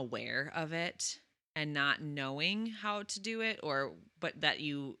being aware of it and not knowing how to do it, but that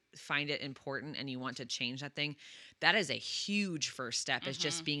you find it important and you want to change that thing, that is a huge first step. Is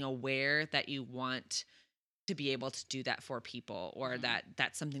just being aware that you want to be able to do that for people, or that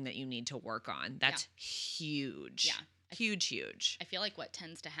that's something that you need to work on. That's huge. Yeah. Huge. I feel like what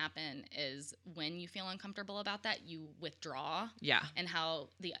tends to happen is when you feel uncomfortable about that, you withdraw. Yeah. And how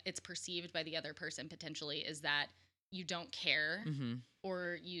it's perceived by the other person potentially is that you don't care,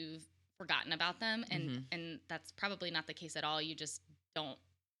 or you've forgotten about them, and that's probably not the case at all. You just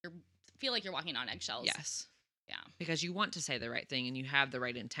feel like you're walking on eggshells. Yes. Yeah. Because you want to say the right thing and you have the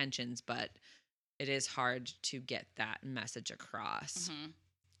right intentions, but it is hard to get that message across.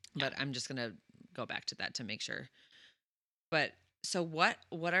 But I'm just going to go back to that to make sure. But so what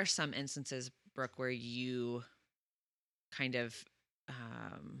are some instances, Brooke, where you kind of,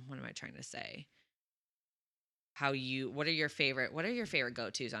 what am I trying to say? What are your favorite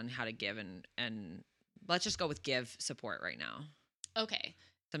go-tos on how to give and let's just go with give support right now. Okay.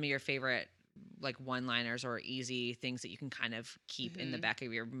 Some of your favorite like one-liners or easy things that you can kind of keep in the back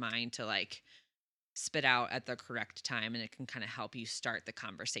of your mind to like spit out at the correct time, and it can kind of help you start the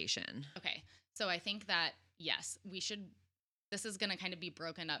conversation. Okay. So I think that, yes, this is going to kind of be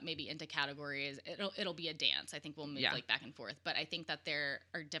broken up maybe into categories. It'll be a dance. I think we'll move like back and forth, but I think that there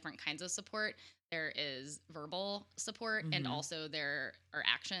are different kinds of support. There is verbal support, and also there are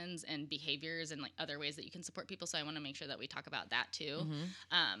actions and behaviors and like other ways that you can support people. So I want to make sure that we talk about that too.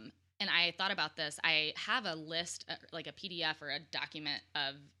 And I thought about this. I have a list, like a PDF or a document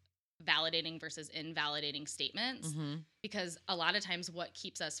of validating versus invalidating statements, because a lot of times what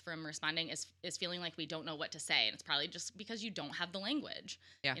keeps us from responding is feeling like we don't know what to say, and it's probably just because you don't have the language.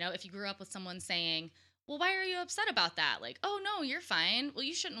 You know, if you grew up with someone saying, well, why are you upset about that? Like, oh no, you're fine, well,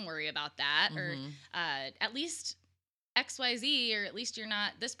 you shouldn't worry about that, or at least XYZ, or at least you're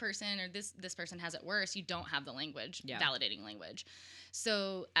not this person, or this person has it worse. You don't have the language, validating language.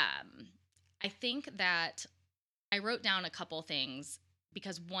 So I think that I wrote down a couple things,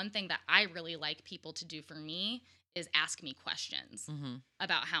 because one thing that I really like people to do for me is ask me questions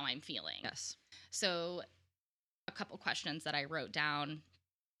about how I'm feeling. Yes. So a couple questions that I wrote down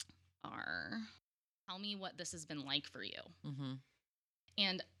are, tell me what this has been like for you. Mm-hmm.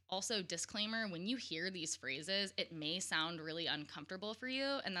 And also, disclaimer, when you hear these phrases, it may sound really uncomfortable for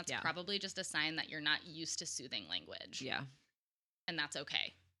you. And that's Yeah. probably just a sign that you're not used to soothing language. Yeah. And that's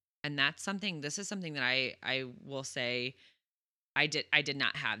okay. And this is something that I will say I did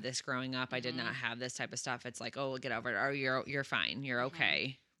not have this growing up. I did not have this type of stuff. It's like, oh, get over it. Or you're fine. You're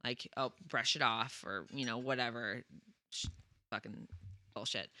okay. Like, oh, brush it off or, whatever. Fucking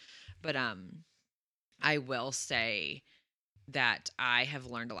bullshit. But I will say that I have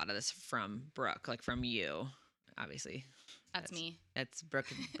learned a lot of this from Brooke, like from you, obviously. That's me. That's Brooke.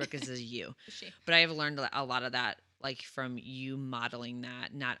 Brooke is a you. She. But I have learned a lot of that, like from you modeling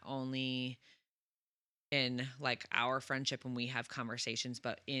that, not only in like our friendship when we have conversations,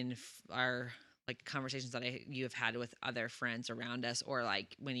 but in our like conversations that you have had with other friends around us, or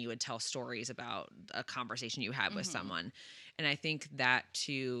like when you would tell stories about a conversation you had with someone. And I think that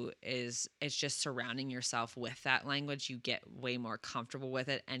too it's just surrounding yourself with that language. You get way more comfortable with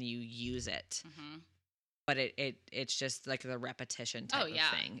it and you use it. But it's just like the repetition type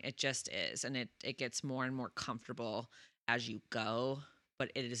of thing. It just is. And it gets more and more comfortable as you go.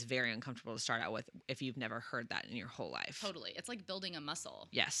 But it is very uncomfortable to start out with if you've never heard that in your whole life. Totally. It's like building a muscle.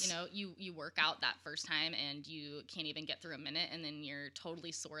 Yes. You work out that first time and you can't even get through a minute and then you're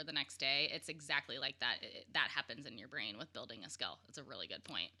totally sore the next day. It's exactly like that. That happens in your brain with building a skill. It's a really good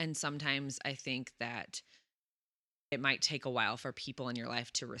point. And sometimes I think that it might take a while for people in your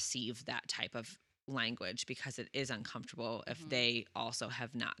life to receive that type of language because it is uncomfortable if they also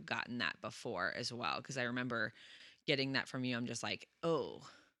have not gotten that before as well. Because I remember getting that from you, I'm just like, oh,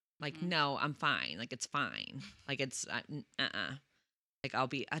 like, no, I'm fine. Like, it's fine. Like, it's, like, I'll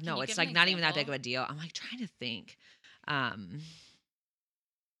be, no, it's like not even that big of a deal. I'm like trying to think,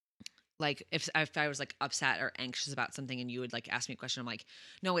 like if I was like upset or anxious about something and you would like ask me a question, I'm like,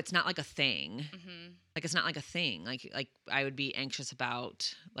 no, it's not like a thing. Like, it's not like a thing. Like I would be anxious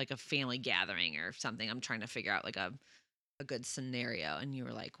about like a family gathering or something. I'm trying to figure out like a good scenario. And you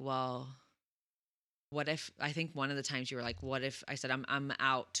were like, well, what if, I think one of the times you were like, what if I said, I'm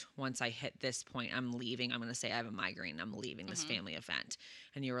out once I hit this point, I'm leaving. I'm going to say I have a migraine. I'm leaving this family event.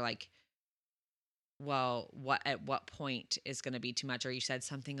 And you were like, well, at what point is going to be too much? Or you said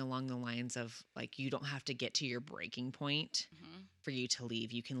something along the lines of like, you don't have to get to your breaking point for you to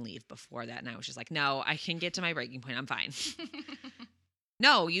leave. You can leave before that. And I was just like, no, I can get to my breaking point. I'm fine.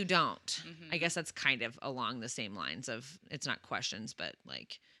 No, you don't. I guess that's kind of along the same lines of, it's not questions, but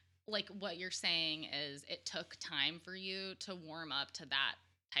like what you're saying is it took time for you to warm up to that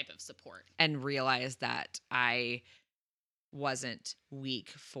type of support and realize that I wasn't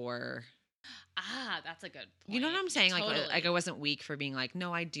weak for. That's a good point. You know what I'm saying? Totally. Like I wasn't weak for being like,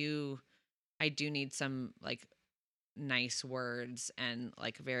 no, I do need some like nice words and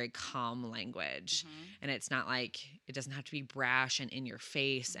like very calm language. And it's not like, it doesn't have to be brash and in your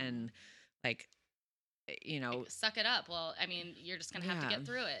face and like, like, suck it up. Well, I mean, you're just going to have to get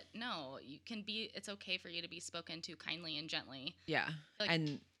through it. No, it's okay for you to be spoken to kindly and gently. Yeah. Like,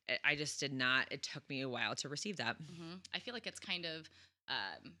 and I just did not, it took me a while to receive that. I feel like it's kind of,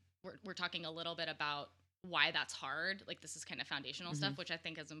 we're talking a little bit about why that's hard. Like this is kind of foundational stuff, which I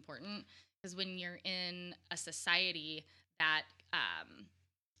think is important because when you're in a society that,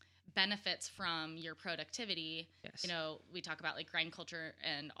 benefits from your productivity, we talk about like grind culture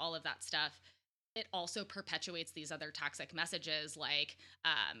and all of that stuff. It also perpetuates these other toxic messages like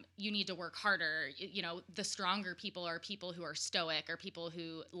you need to work harder. The stronger people are people who are stoic or people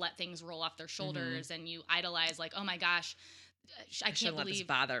who let things roll off their shoulders and you idolize like, oh my gosh, I can't believe let this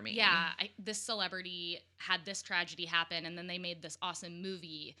bother me. Yeah, this celebrity had this tragedy happen and then they made this awesome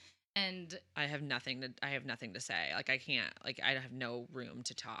movie. And I have nothing to say. Like I can't, like I have no room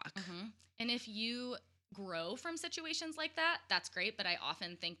to talk. And if you grow from situations like that, that's great. But I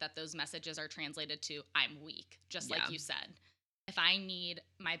often think that those messages are translated to I'm weak, just like you said. If I need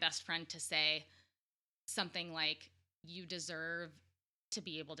my best friend to say something like you deserve to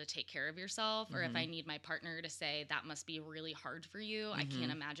be able to take care of yourself, or if I need my partner to say that must be really hard for you, I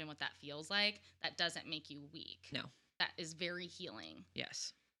can't imagine what that feels like, that doesn't make you weak. No. That is very healing.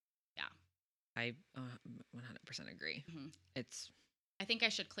 Yes. Yeah. I 100% agree. I think I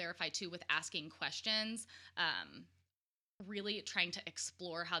should clarify too with asking questions, really trying to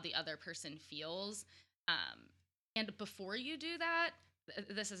explore how the other person feels. And before you do that,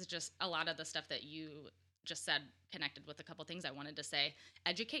 this is just a lot of the stuff that you just said connected with a couple things I wanted to say.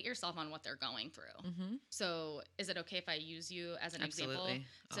 Educate yourself on what they're going through. So is it okay if I use you as an example?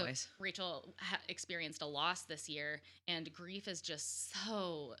 Always. So Rachel experienced a loss this year and grief is just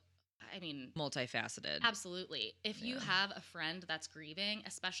so, I mean, multifaceted. absolutely. If you Yeah. have a friend that's grieving,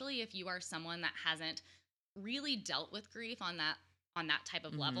 especially if you are someone that hasn't really dealt with grief on that type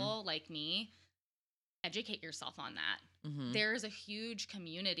of Mhm. level like me, educate yourself on that. Mhm. There's a huge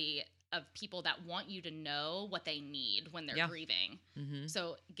community of people that want you to know what they need when they're Yeah. grieving. Mhm.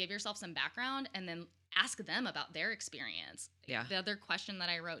 So give yourself some background and then ask them about their experience. Yeah. The other question that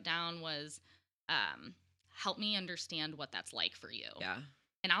I wrote down was, help me understand what that's like for you. Yeah.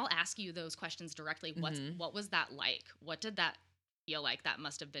 And I'll ask you those questions directly. Mhm. What was that like? What did that feel like? That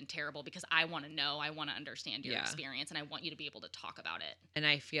must have been terrible, because I want to know. I want to understand your Yeah. experience, and I want you to be able to talk about it. And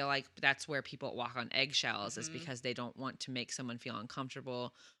I feel like that's where people walk on eggshells, is Mhm. because they don't want to make someone feel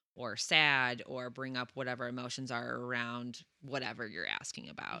uncomfortable or sad or bring up whatever emotions are around whatever you're asking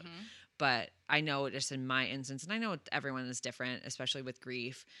about. Mhm. But I know just in my instance, and I know everyone is different, especially with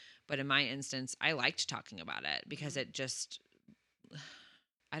grief, but in my instance, I liked talking about it because Mhm. it just,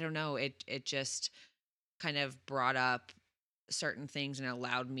 I don't know, it just kind of brought up certain things and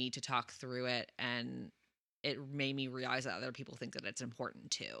allowed me to talk through it, and it made me realize that other people think that it's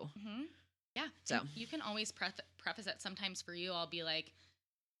important too. Mhm. Yeah. So. And you can always preface it. Sometimes for you, I'll be like,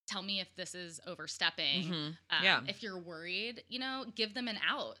 tell me if this is overstepping. Mhm. Yeah. If you're worried, give them an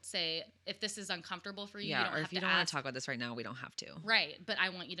out. Say, if this is uncomfortable for you, you Yeah, don't or have if you to don't want ask. to talk about this right now, we don't have to. Right. But I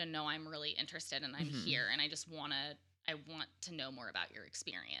want you to know I'm really interested and I'm Mhm. here, and I want to know more about your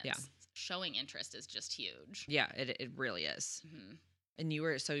experience. Yeah. Showing interest is just huge. Yeah, it really is. Mhm. And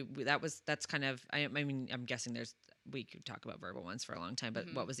that's kind of, I mean, I'm guessing we could talk about verbal ones for a long time, but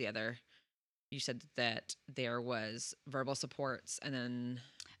Mhm. what was the other? You said that there was verbal supports, and then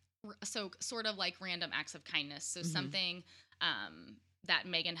So sort of like random acts of kindness. So Mhm. something that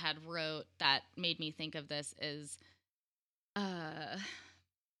Megan had wrote that made me think of this is uh,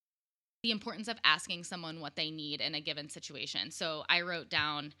 the importance of asking someone what they need in a given situation. So I wrote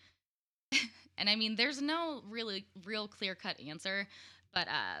down, and I mean, there's no really real clear cut answer, but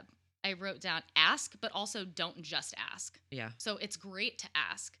I wrote down ask, but also don't just ask. yeah, So it's great to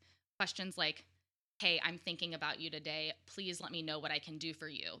ask questions like, hey, I'm thinking about you today. Please let me know what I can do for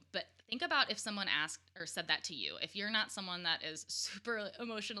you. But think about if someone asked or said that to you. If you're not someone that is super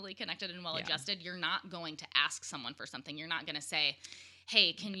emotionally connected and well adjusted, you're not going to ask someone for something. You're not going to say,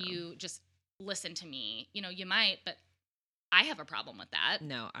 hey, can you just listen to me? You might, but I have a problem with that.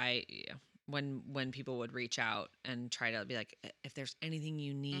 no, yeah. When people would reach out and try to be like, if there's anything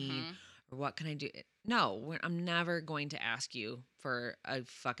you need, Mhm. or what can I do? No, I'm never going to ask you for a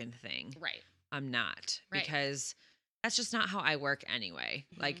fucking thing. Right. I'm not, Right. because that's just not how I work anyway.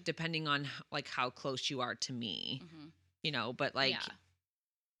 Mhm. Like, depending on like how close you are to me, Mhm. but like Yeah.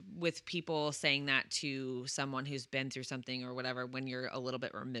 with people saying that to someone who's been through something or whatever, when you're a little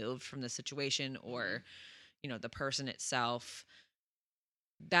bit removed from the situation or, the person itself,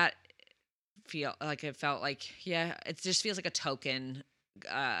 that it felt like, yeah, it just feels like a token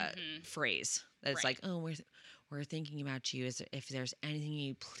Mhm. phrase that it's Right. like, oh, we're thinking about you. If there's anything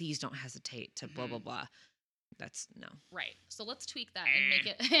you, please don't hesitate to blah blah Mhm. blah. That's no. Right. So let's tweak that and make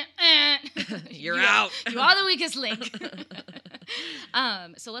it. You're You are- out. You are the weakest link.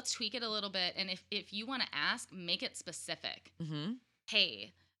 So let's tweak it a little bit, and if you want to ask, make it specific. Mm-hmm.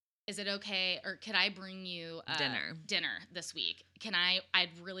 Hey, is it okay, or could I bring you Dinner this week? I'd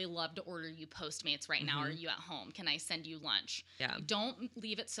really love to order you Postmates right now. Are Mhm. you at home? Can I send you lunch? Yeah. Don't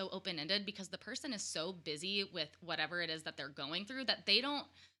leave it so open-ended, because the person is so busy with whatever it is that they're going through that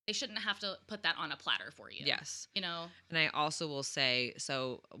they shouldn't have to put that on a platter for you. Yes. And I also will say,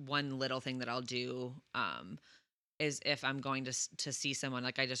 so one little thing that I'll do is if I'm going to see someone,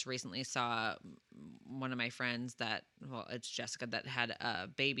 like I just recently saw one of my friends it's Jessica, that had a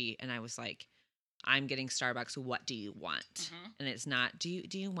baby, and I was like, I'm getting Starbucks. What do you want? Mhm. And it's not, do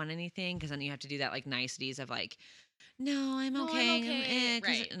you want anything? Because then you have to do that like niceties of like, no, I'm No, I'm okay. okay.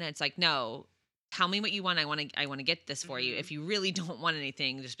 Right. And it's like, no, tell me what you want. I want to get this for you. Mhm. If you really don't want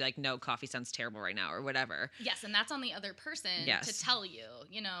anything, just be like, no, coffee sounds terrible right now, or whatever. Yes, and that's on the other person Yes. to tell you.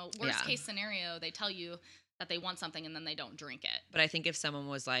 Worst Yeah. case scenario, they tell you that they want something and then they don't drink it. But I think if someone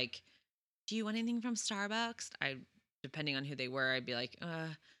was like, do you want anything from Starbucks? Depending on who they were, I'd be like,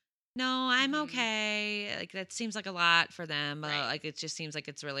 no, I'm Mhm. okay. Like, that seems like a lot for them. Right. Like, it just seems like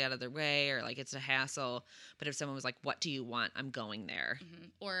it's really out of their way, or like it's a hassle. But if someone was like, what do you want? I'm going there.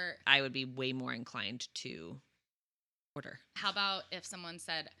 Mhm. Or I would be way more inclined to order. how about if someone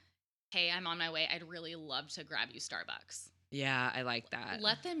said, hey, I'm on my way. I'd really love to grab you Starbucks. Yeah, I like that.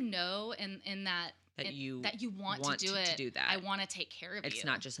 Let them know in that you want to do it. to do that. I want to take care of you. It's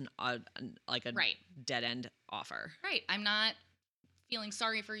not just like a Right. dead end offer. Right. I'm not feeling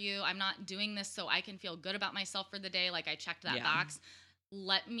sorry for you. I'm not doing this so I can feel good about myself for the day. Like I checked that Yeah. box.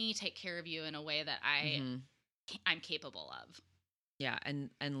 let me take care of you in a way that Mhm. I'm capable of. Yeah, and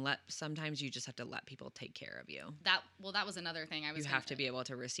sometimes you just have to let people take care of you. That was another thing I was You have to be able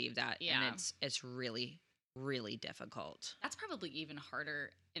to receive that, and Yeah. it's really, really difficult. That's probably even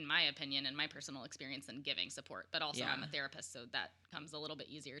harder, in my opinion, in my personal experience, than giving support. But also, I'm a Yeah. therapist, so that comes a little bit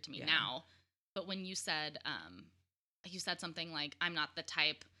easier to me Yeah. now. But when you said something like, I'm not the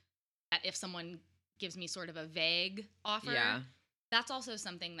type that if someone gives me sort of a vague offer, Yeah. that's also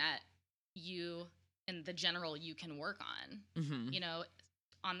something that you, in the general, you can work on. Mhm. You know,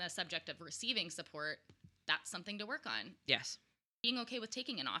 on the subject of receiving support, that's something to work on. Yes. Being okay with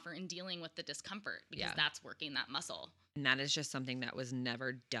taking an offer and dealing with the discomfort, because Yeah. that's working that muscle. And that is just something that was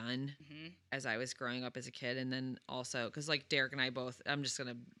never done Hmm. as I was growing up as a kid. And then also, because like Derek and I both, I'm just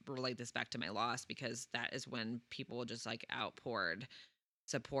going to relate this back to my loss, because that is when people just like outpoured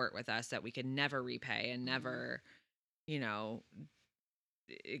support with us that we could never repay and never, you know,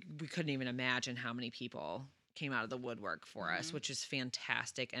 we couldn't even imagine how many people came out of the woodwork for us, Mhm. which is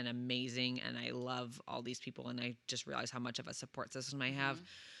fantastic and amazing. And I love all these people. And I just realized how much of a support system I have. Mhm.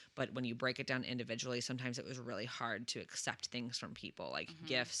 But when you break it down individually, sometimes it was really hard to accept things from people, like Mhm.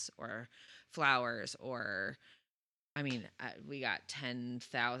 gifts or flowers, or I mean, we got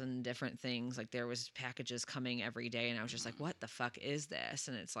 10,000 different things. Like there was packages coming every day, and I was just like, Mhm. what the fuck is this?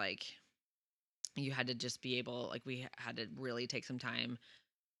 And it's like, you had to just be able, like, we had to really take some time,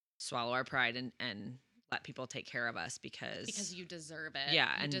 swallow our pride, and let people take care of us, Because you deserve it.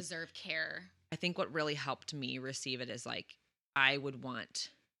 yeah. You And deserve care. I think what really helped me receive it is like, I would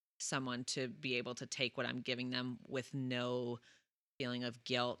want someone to be able to take what I'm giving them with no feeling of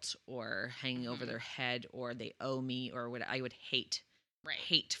guilt or hanging over Mhm. their head, or they owe me, or what I would Right.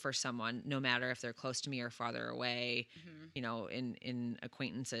 hate for someone, no matter if they're close to me or farther away, Mhm. in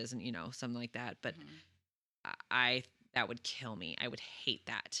acquaintances and, something like that. But Mhm. I that would kill me. I would hate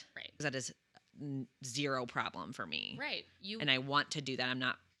that, Right. because that is zero problem for me. Right. And I want to do that. I'm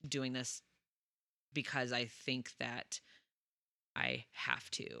not doing this because I think that I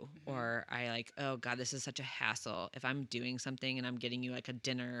have to, Mhm. or I like, oh God, this is such a hassle. If I'm doing something and I'm getting you like a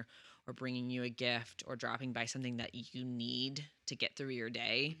dinner or bringing you a gift or dropping by something that you need to get through your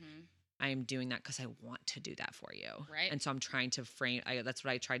day, Mhm. I am doing that because I want to do that for you. Right. And so I'm trying to that's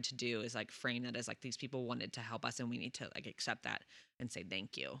what I tried to do, is like frame that as like, these people wanted to help us and we need to like accept that and say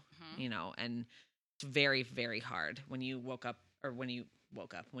thank you, Mhm. and it's very, very hard when you woke up, or when you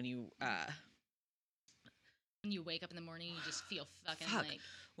when you, When you wake up in the morning, you just feel fucking fuck, like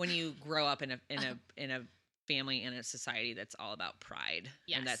when you grow up in a family and a society that's all about pride,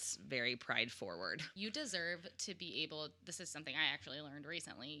 Yes. and that's very pride forward. you deserve to be able. This is something I actually learned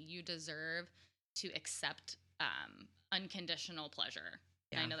recently. You deserve to accept unconditional pleasure.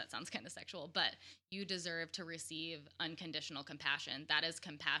 And I Yeah. know that sounds kind of sexual, but you deserve to receive unconditional compassion. That is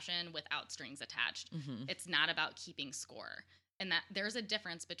compassion without strings attached. Mm-hmm. It's not about keeping score. And that there's a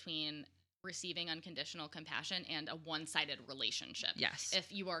difference between receiving unconditional compassion and a one-sided relationship. Yes.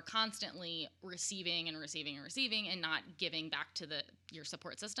 If you are constantly receiving and receiving and receiving and not giving back to your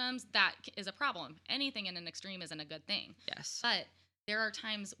support systems, that is a problem. Anything in an extreme isn't a good thing. Yes. But there are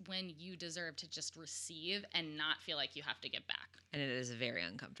times when you deserve to just receive and not feel like you have to give back. And it is very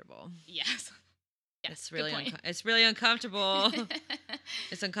uncomfortable. Yes. Yes. It's really good point. it's really uncomfortable.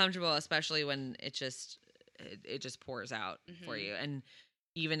 It's uncomfortable, especially when it just pours out for Mhm. you. And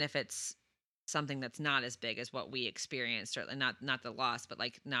even if it's something that's not as big as what we experienced, or not the loss, but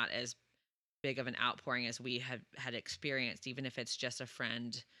like not as big of an outpouring as we had experienced, even if it's just a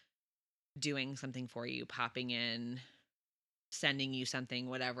friend doing something for you, popping in, sending you something,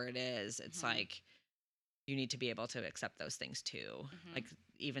 whatever it is, it's Mhm. like, you need to be able to accept those things too. Mhm. Like,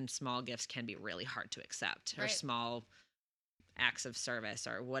 even small gifts can be really hard to accept, or Right. small acts of service,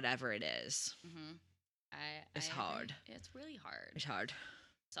 or whatever it is. Mm-hmm. It's I hard. agree. It's really hard. It's hard.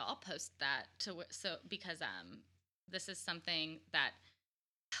 So I'll post that because this is something that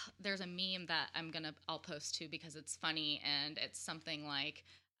there's a meme that I'll post to because it's funny, and it's something like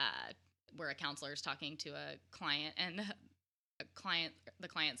where a counselor is talking to a client, and the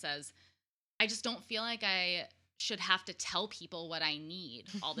client says, I just don't feel like I should have to tell people what I need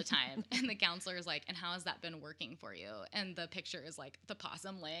all the time. And the counselor is like, and how has that been working for you? And the picture is like the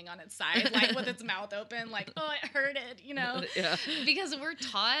possum laying on its side, like with its mouth open, like, oh, it hurted, Yeah. because we're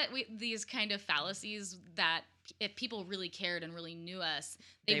taught these kind of fallacies that if people really cared and really knew us,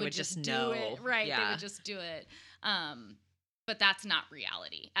 they would just do know. it. Right. They Yeah. would just do it. But that's not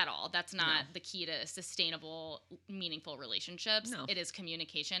reality at all. That's not No. the key to sustainable, meaningful relationships. No. It is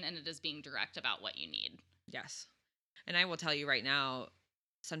communication, and it is being direct about what you need. Yes. And I will tell you right now,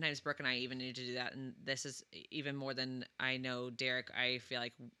 sometimes Brooke and I even need to do that. And this is even more than I know Derek. I feel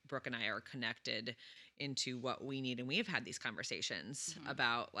like Brooke and I are connected into what we need. And we have had these conversations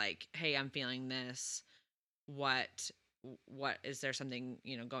about like, hey, I'm feeling this. What is there something,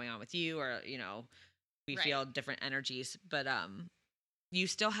 going on with you, or, we Right. feel different energies, but, you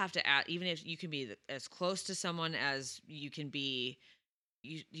still have to add, even if you can be as close to someone as you can be,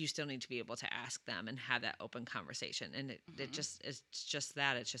 you still need to be able to ask them and have that open conversation. And it just, it's just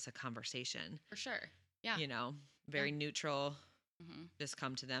that it's just a conversation, For sure. Yeah. very neutral. hmm Just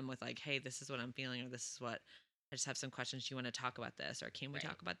come to them with like, hey, this is what I'm feeling, or this is what I just have some questions. Do you want to talk about this, or can we Right.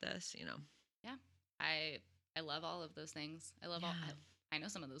 talk about this? Yeah. I love all of those things. I love all. Yeah. I know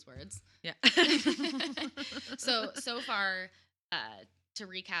some of those words. Yeah. So far, to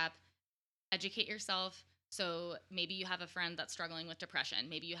recap, educate yourself. So maybe you have a friend that's struggling with depression.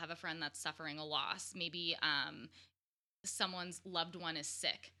 Maybe you have a friend that's suffering a loss. Maybe someone's loved one is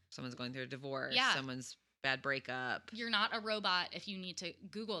sick. Someone's going through a divorce. Yeah. Someone's bad breakup. You're not a robot if you need to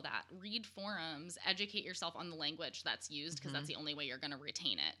Google that. Read forums, educate yourself on the language that's used, because that's the only way you're going to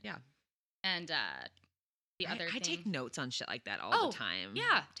retain it. Yeah. And the other I thing, take notes on shit like that all the time.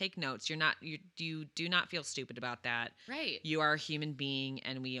 yeah. Take notes. You do not feel stupid about that. right. You are a human being,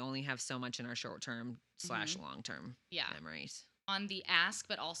 and we only have so much in our short term / long term Yeah. memories. On the ask,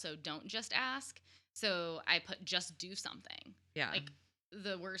 but also don't just ask. So I put just do something. Yeah. Like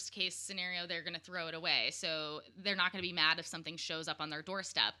the worst case scenario, they're going to throw it away. So they're not going to be mad if something shows up on their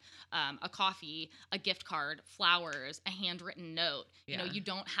doorstep. A coffee, a gift card, flowers, a handwritten note. Yeah. You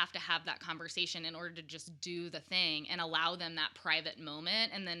don't have to have that conversation in order to just do the thing and allow them that private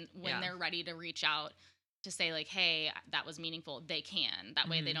moment. And then when Yeah. they're ready to reach out to say like, hey, that was meaningful, they can. That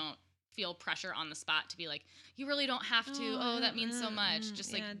way they don't feel pressure on the spot to be like, you really don't have to. Oh, that means so much.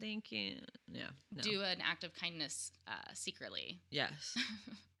 Just like, yeah, thank you. Yeah. No. do an act of kindness secretly. Yes.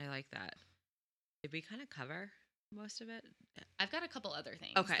 I like that. Did we kind of cover most of it? I've got a couple other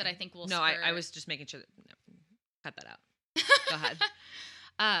things Okay. that I think will. No, I was just making sure that. No, cut that out. Go ahead.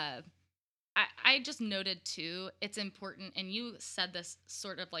 I just noted too, it's important, and you said this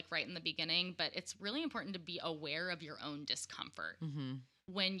sort of like right in the beginning, but it's really important to be aware of your own discomfort Mm-hmm.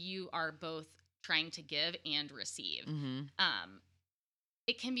 when you are both trying to give and receive. Mm-hmm.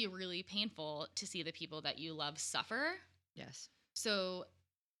 It can be really painful to see the people that you love suffer. Yes. So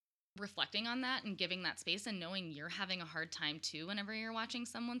reflecting on that and giving that space and knowing you're having a hard time too whenever you're watching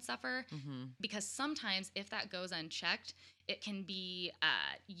someone suffer, Mm-hmm. because sometimes if that goes unchecked, it can be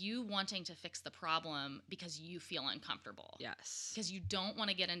you wanting to fix the problem because you feel uncomfortable. Yes. Because you don't want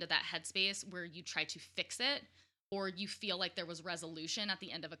to get into that headspace where you try to fix it, or you feel like there was resolution at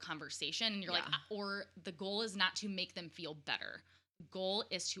the end of a conversation and you're like, or the goal is not to make them feel better. The goal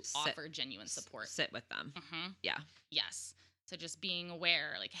is to offer genuine support. Sit with them. Mm-hmm. Yeah. Yes. So just being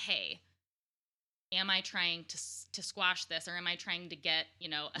aware, like, hey, am I trying to squash this, or am I trying to get,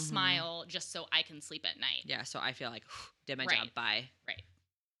 a smile just so I can sleep at night? Yeah. So I feel like did my Right. job. Bye. Right.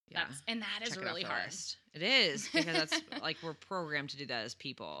 Yeah. And that is Check it off really the hard. list. It is, because that's like we're programmed to do that as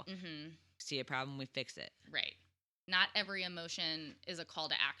people. Mm-hmm. See a problem, we fix it. Right. Not every emotion is a call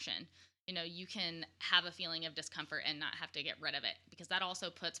to action. You can have a feeling of discomfort and not have to get rid of it, because that also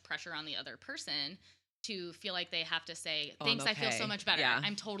puts pressure on the other person to feel like they have to say, Oh, I'm thanks, I feel so okay. much better. Yeah.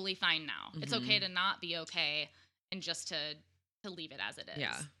 I'm totally fine now. It's Mhm. okay to not be okay and just to leave it as it is.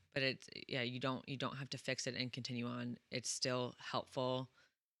 Yeah. But you don't have to fix it and continue on. It's still helpful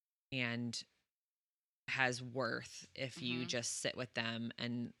and has worth if you Mhm. just sit with them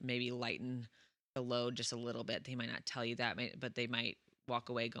and maybe lighten the load just a little bit. They might not tell you that, but they might walk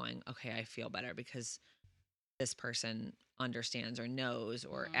away going, okay, I feel better because this person understands or knows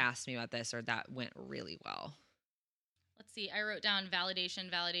or Mhm. asked me about this, or that went really well. Let's see. I wrote down validation,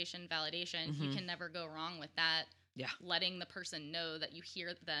 validation, validation. You Mhm. can never go wrong with that. Yeah. Letting the person know that you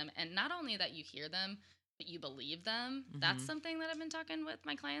hear them, and not only that you hear them, but you believe them. That's Mhm. something that I've been talking with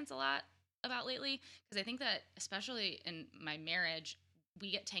my clients a lot about lately, because I think that especially in my marriage, we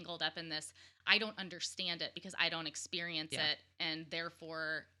get tangled up in this. I don't understand it because I don't experience Yeah. it, and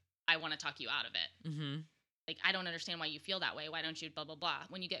therefore I want to talk you out of it. Mm-hmm. Like, I don't understand why you feel that way. Why don't you blah, blah, blah.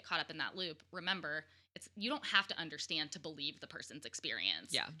 When you get caught up in that loop, remember, you don't have to understand to believe the person's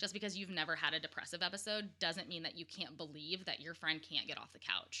experience. Yeah. Just because you've never had a depressive episode doesn't mean that you can't believe that your friend can't get off the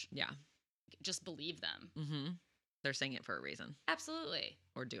couch. Yeah. Just believe them. Mm-hmm. They're saying it for a reason, Absolutely.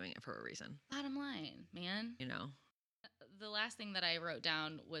 or doing it for a reason. Bottom line, man. The last thing that I wrote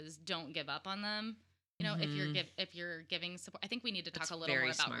down was don't give up on them. Mhm. If you're giving support, I think we need to talk That's a little more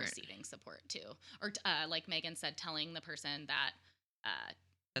very about smart. receiving support too. Or like Megan said, telling the person that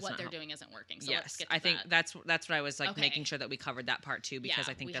That's what not they're help- doing isn't working. So let's Yes, get to I think that. that's what I was like Okay. making sure that we covered that part too, because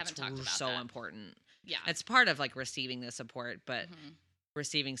Yeah, I think we that's haven't talked about so that. important. Yeah. It's part of like receiving the support, but Mhm.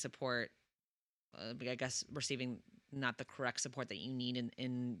 receiving support, I guess receiving not the correct support that you need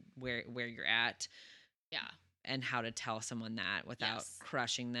in where you're at, Yeah. and how to tell someone that without Yes.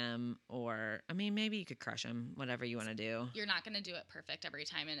 crushing them. Or I mean, maybe you could crush them, whatever you want to do. You're not going to do it perfect every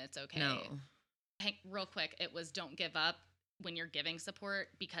time, and it's okay. No. Hank, real quick, it was don't give up when you're giving support,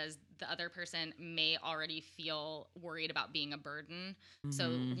 because the other person may already feel worried about being a burden. So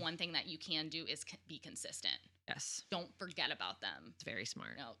Mhm. one thing that you can do is be consistent. Yes, Don't forget about them. it's very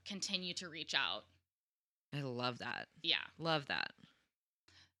smart. Continue to reach out. I love that. Yeah. Love that.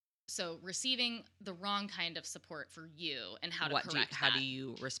 So receiving the wrong kind of support for you and how to What correct how that. do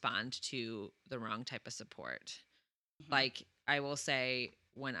you respond to the wrong type of support? Mhm. Like, I will say,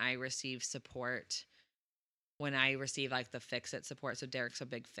 when I receive support, when I receive like the fix it support, so Derek's a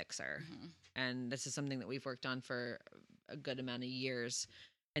big fixer, Mhm. and this is something that we've worked on for a good amount of years,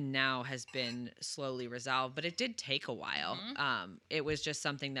 and now has been slowly resolved, but it did take a while. Mhm. It was just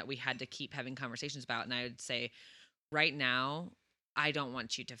something that we had to keep having conversations about, and I would say, right now, I don't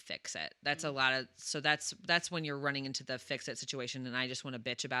want you to fix it. That's a Mhm. lot of, so that's when you're running into the fix it situation, and I just want to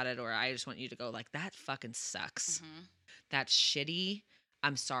bitch about it, or I just want you to go like, that fucking sucks. Mhm. That's shitty.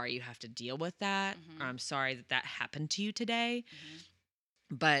 I'm sorry you have to deal with that, or Mhm. I'm sorry that happened to you today. Mhm.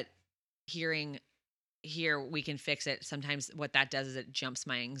 But here we can fix it. Sometimes what that does is it jumps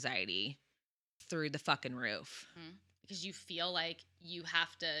my anxiety through the fucking roof. Mhm. Because you feel like you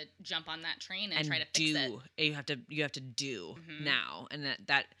have to jump on that train and And try to fix it. you have to do Mhm. now, and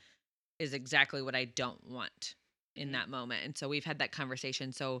that is exactly what I don't want in Mhm. that moment. And so we've had that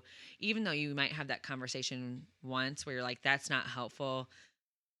conversation. So even though you might have that conversation once where you're like, that's not helpful,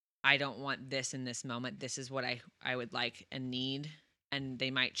 I don't want this in this moment, this is what I would like and need, and they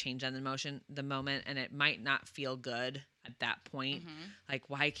might change on the moment, and it might not feel good at that point. Mhm. Like,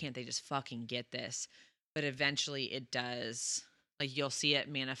 why can't they just fucking get this? But eventually it does. Like, you'll see it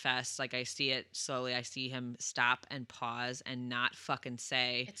manifest. Like, I see it slowly. I see him stop and pause and not fucking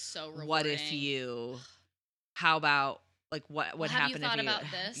say, It's so rewarding. what if you, how about, like, what Well, have you happened thought if you,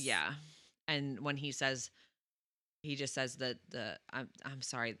 about this? yeah. And when he just says that I'm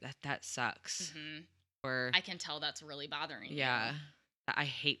sorry, that sucks. Mhm. Or I can tell that's really bothering yeah, you. I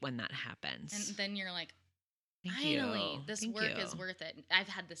hate when that happens. And then you're like, Thank finally, you. this Thank work is you. worth it. I've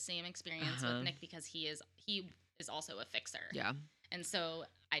had the same experience Uh-huh. with Nick, because he is also a fixer. Yeah. And so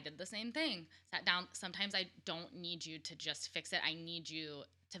I did the same thing. Sat down. Sometimes I don't need you to just fix it. I need you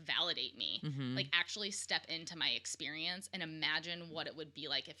to validate me. Mhm. Like, actually step into my experience and imagine what it would be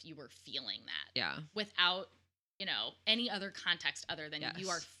like if you were feeling that. Yeah. Without, any other context other than you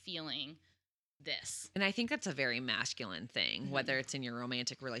are Yes. feeling this. And I think that's a very masculine thing, Mhm. whether it's in your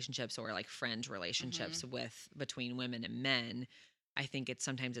romantic relationships or like friend relationships Mm-hmm. with between women and men. I think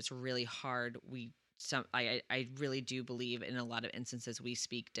sometimes it's really hard. I really do believe in a lot of instances we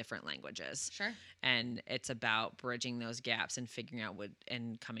speak different languages, Sure. and it's about bridging those gaps and figuring out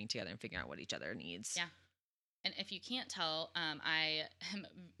and coming together and figuring out what each other needs. Yeah. And if you can't tell, I am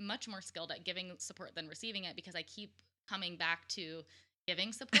much more skilled at giving support than receiving it, because I keep coming back to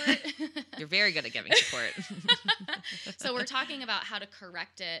giving support. You're very good at giving support. So we're talking about how to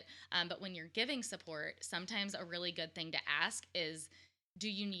correct it. But when you're giving support, sometimes a really good thing to ask is, do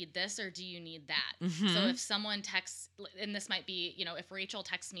you need this or do you need that? So Mhm. if someone texts, and this might be, if Rachel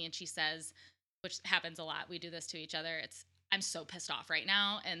texts me and she says, which happens a lot, we do this to each other, it's, I'm so pissed off right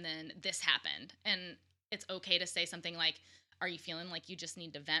now, and then this happened. And it's okay to say something like, are you feeling like you just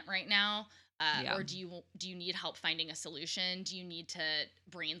need to vent right now? Yeah. Or do you need help finding a solution? Do you need to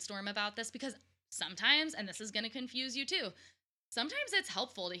brainstorm about this? Because sometimes, and this is going to confuse you too, sometimes it's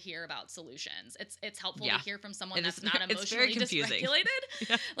helpful to hear about solutions. It's helpful Yeah. to hear from someone It that's is- not it's very emotionally confusing. dysregulated.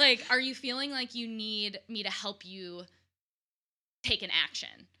 Yeah. Like, are you feeling like you need me to help you take an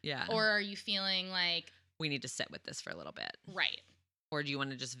action? Yeah. Or are you feeling like, we need to sit with this for a little bit. right, Or do you want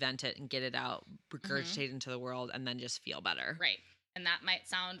to just vent it and get it out, regurgitate into the world, and then just feel better? right. And that might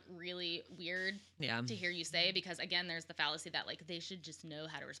sound really weird Yeah. to hear you say, because again, there's the fallacy that like they should just know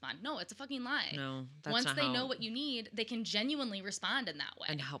how to respond. No, it's a fucking lie. No, that's Once not they how, know what you need, they can genuinely respond in that way.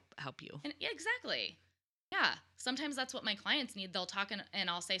 and help you. And yeah, exactly. Yeah. Sometimes that's what my clients need. They'll talk and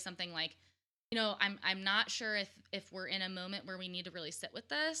I'll say something like, I'm not sure if we're in a moment where we need to really sit with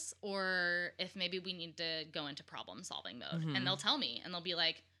this, or if maybe we need to go into problem solving mode. Mhm. And they'll tell me, and they'll be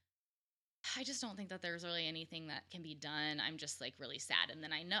like, I just don't think that there's really anything that can be done. I'm just like really sad. And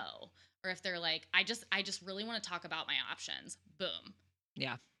then I know. Or if they're like, I just really want to talk about my options. Boom.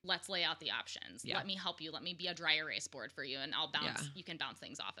 Yeah. Let's lay out the options. Yeah. Let me help you. Let me be a dry erase board for you, and I'll bounce. Yeah. You can bounce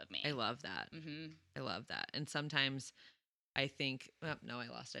things off of me. I love that. Mm-hmm. I love that. And sometimes I think, oh, no, I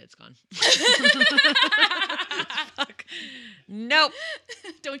lost it. It's gone. Fuck. Nope.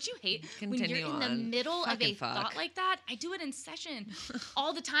 Don't you hate when Continue you're in the on. middle of a Fucking fuck. thought like that? I do it in session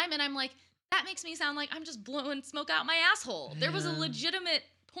all the time, and I'm like, that makes me sound like I'm just blowing smoke out my asshole. There was a Yeah. legitimate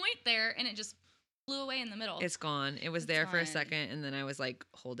point there, and it just flew away in the middle. It's gone. It was It's there for a fine. second, and then I was like,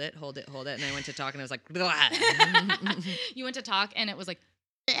 hold it. And I went to talk, and I was like, blah. You went to talk, and it was like,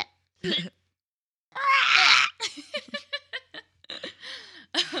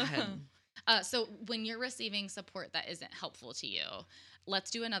 ahead. so when you're receiving support that isn't helpful to you,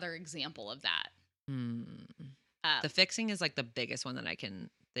 let's do another example of that. Hmm. The fixing is like the biggest one that I can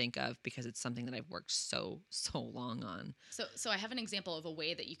think of because it's something that I've worked so long on. So I have an example of a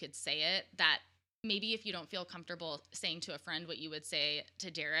way that you could say it that maybe if you don't feel comfortable saying to a friend what you would say to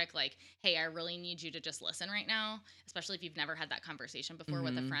Derek, like, hey, I really need you to just listen right now, especially if you've never had that conversation before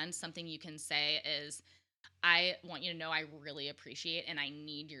with a Mhm. friend. Something you can say is, I want you to know I really appreciate and I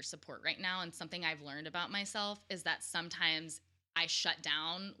need your support right now. And something I've learned about myself is that sometimes I shut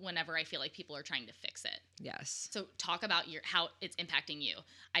down whenever I feel like people are trying to fix it. Yes. So talk about how it's impacting you.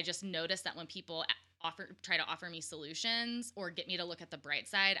 I just noticed that when people try to offer me solutions or get me to look at the bright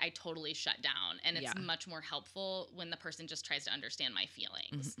side, I totally shut down, and it's Yeah. much more helpful when the person just tries to understand my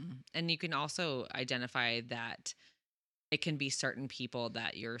feelings. Mhm. And you can also identify that it can be certain people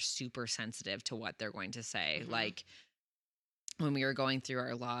that you're super sensitive to what they're going to say. Mhm. Like when we were going through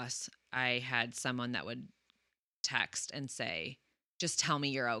our loss, I had someone that would text and say, "Just tell me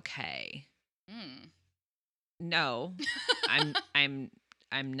you're okay." Mm. No,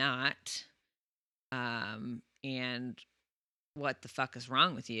 I'm not. And what the fuck is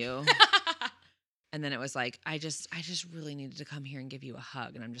wrong with you? And then it was like, I just really needed to come here and give you a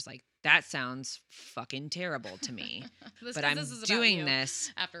hug. And I'm just like, that sounds fucking terrible to me. But I'm this is about doing you,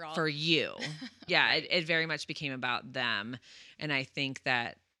 this after all for you. Yeah, Right. it very much became about them. And I think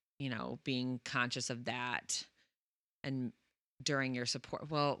that, being conscious of that and during your support.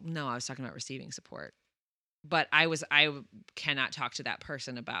 Well, no, I was talking about receiving support. But I cannot talk to that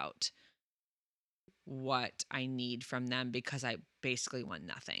person about what I need from them because I basically want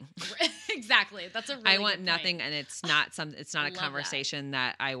nothing. Exactly. That's a really I want good nothing, point. and it's not it's not I a love that. conversation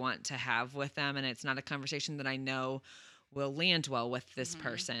that I want to have with them, and it's not a conversation that I know will land well with this Mhm.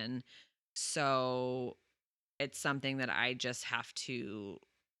 person. So it's something that I just have to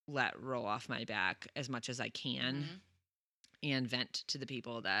let roll off my back as much as I can Mhm. and vent to the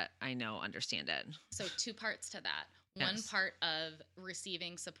people that I know understand it. So two parts to that. One Yes. part of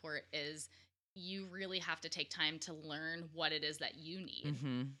receiving support is you really have to take time to learn what it is that you need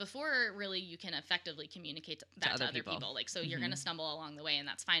Mm-hmm. before really you can effectively communicate that to other other people. people. Like, so you're going to Mhm. stumble along the way, and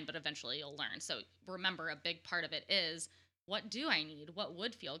that's fine, but eventually you'll learn. So remember, a big part of it is, what do I need? What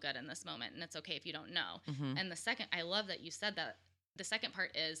would feel good in this moment? And it's okay if you don't know. Mm-hmm. And the second, I love that you said that. The second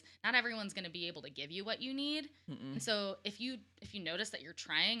part is not everyone's going to be able to give you what you need. Mm-mm. And so if you notice that you're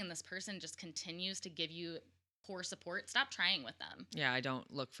trying and this person just continues to give you poor support, stop trying with them. Yeah, I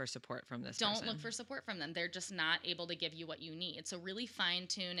don't look for support from this Don't person. look for support from them. They're just not able to give you what you need. So really fine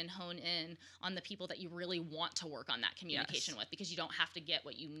tune and hone in on the people that you really want to work on that communication Yes. with, because you don't have to get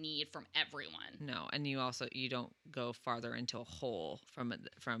what you need from everyone. No, and you don't go farther into a hole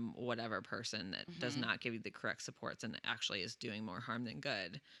from whatever person that does Mhm. not give you the correct supports and actually is doing more harm than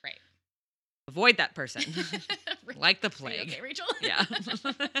good. Right. Avoid that person. Like the Are you plague. okay, Rachel? Yeah.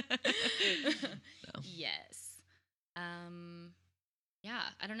 No. Yes. Yeah,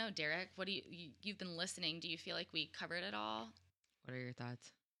 I don't know, Derek. What do you've been listening? Do you feel like we covered it all? What are your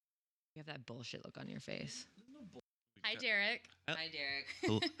thoughts? You have that bullshit look on your face. Hi, Derek. Hi,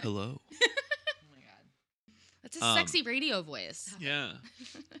 Derek. Hello. Oh my god. That's a sexy radio voice. Yeah.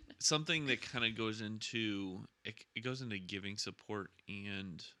 Something that kind of goes into it goes into giving support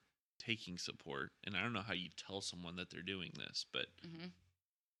and taking support. And I don't know how you tell someone that they're doing this, but Hmm.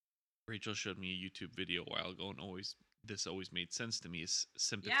 Rachel showed me a YouTube video a while ago, and this always made sense to me: is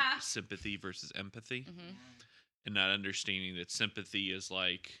Yeah. sympathy versus empathy, Hmm. and not understanding that sympathy is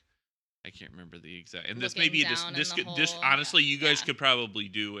like, I can't remember the exact. And this Looking may be down in this the this hole. honestly, you guys Yeah. could probably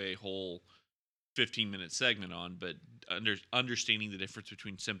do a whole 15-minute segment on, but understanding the difference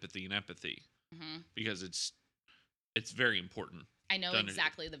between sympathy and empathy, Hmm. because it's very important. I know to under-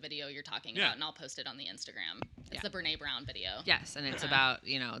 exactly the video you're talking Yeah. about, and I'll post it on the Instagram. It's Yeah. the Brene Brown video. Yes, and it's Uh-huh.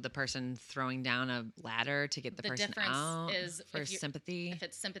 about, the person throwing down a ladder to get the The person difference out is for if you're- sympathy. If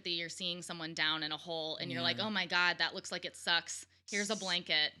it's sympathy, you're seeing someone down in a hole, and you're like, Yeah. oh my God, that looks like it sucks. Here's a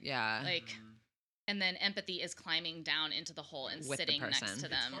blanket. Yeah. Like, And then empathy is climbing down into the hole and With the sitting next person. to It's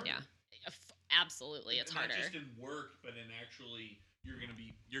them. harder. Yeah. Absolutely, it's Not harder. just in work, but in actually, you're gonna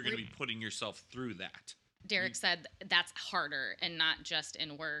be putting yourself through that. Derek said that's harder and not just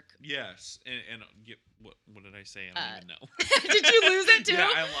in work. Yes, and what did I say? I don't even know. Did you lose it too? Yeah,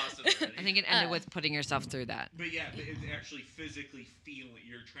 I lost it already. I think it ended with putting yourself through that. But yeah, it's actually physically feeling.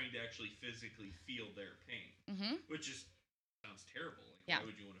 You're trying to actually physically feel their pain, Mm-hmm. which just sounds terrible. Like, Yeah. Why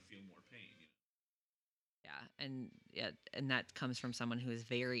would you want to feel more pain? And that comes from someone who is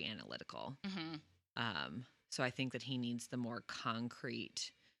very analytical. Mm-hmm. So I think that he needs the more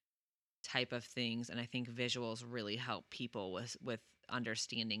concrete type of things, and I think visuals really help people with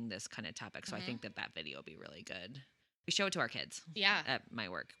understanding this kind of topic. So I think that video will be really good. We show it to our kids. Yeah. At my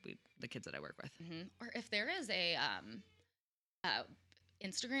work, the kids that I work with. Mm-hmm. Or if there is a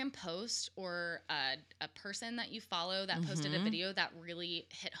Instagram post or a person that you follow that posted a video that really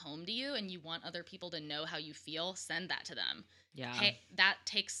hit home to you and you want other people to know how you feel, send that to them. Yeah. Hey, that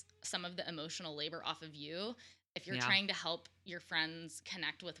takes some of the emotional labor off of you. If you're trying to help your friends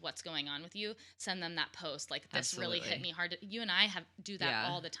connect with what's going on with you, send them that post. Like, this really hit me hard. You and I do that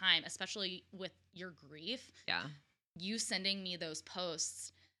all the time, especially with your grief. Yeah. You sending me those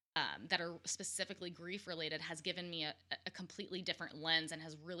posts that are specifically grief related has given me a completely different lens and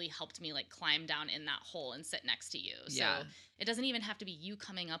has really helped me like climb down in that hole and sit next to you. So it doesn't even have to be you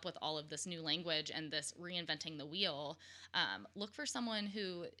coming up with all of this new language and this reinventing the wheel. Look for someone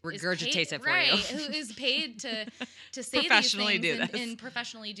who regurgitates it for you, who is paid to say professionally these things do this. and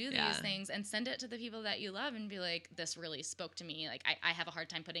professionally do these things, and send it to the people that you love and be like, this really spoke to me. Like, I have a hard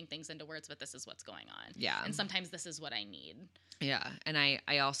time putting things into words, but this is what's going on. Yeah. And sometimes this is what I need. Yeah. And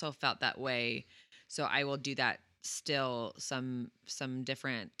I also felt that way. So I will do that still, some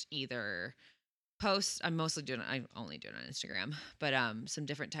different either posts. I only do it on Instagram, but some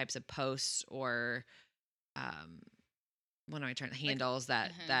different types of posts or what am I trying handles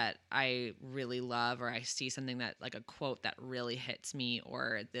that I really love, or I see something that like a quote that really hits me,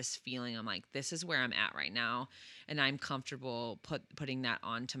 or this feeling, I'm like, this is where I'm at right now, and I'm comfortable putting that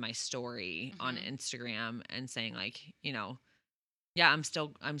onto my story on Instagram and saying like, yeah, I'm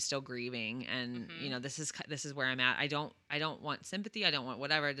still grieving, and this is where I'm at. I don't want sympathy. I don't want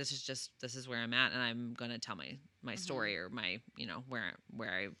whatever. This is where I'm at, and I'm gonna tell my story or my where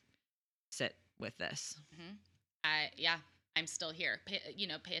I sit with this. I'm still here.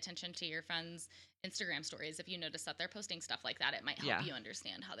 Pay attention to your friends' Instagram stories. If you notice that they're posting stuff like that, it might help you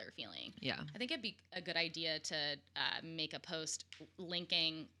understand how they're feeling. Yeah, I think it'd be a good idea to make a post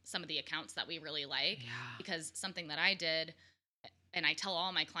linking some of the accounts that we really like, because something that I did. And I tell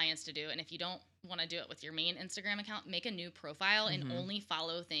all my clients to do, and if you don't want to do it with your main Instagram account, make a new profile and only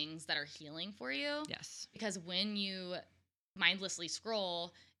follow things that are healing for you. Yes. Because when you mindlessly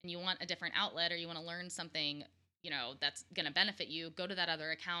scroll and you want a different outlet, or you want to learn something, that's going to benefit you, go to that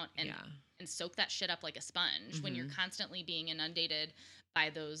other account and soak that shit up like a sponge. When you're constantly being inundated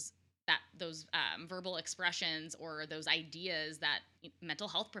by those verbal expressions or those ideas that mental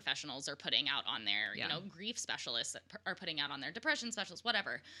health professionals are putting out on there, grief specialists are putting out on there, depression specialists,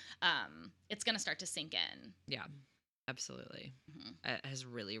 whatever, it's going to start to sink in. Yeah, absolutely. It has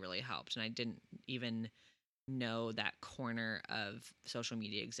really, really helped. And I didn't even know that corner of social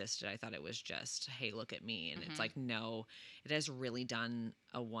media existed. I thought it was just, hey, look at me. And it's like, no, it has really done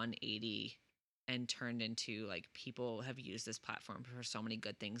a 180 and turned into like, people have used this platform for so many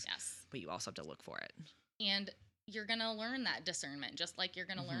good things. Yes. But you also have to look for it. And you're going to learn that discernment, just like you're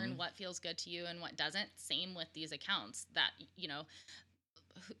going to learn what feels good to you and what doesn't. Same with these accounts that,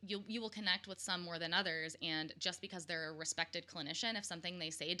 you will connect with some more than others. And just because they're a respected clinician, if something they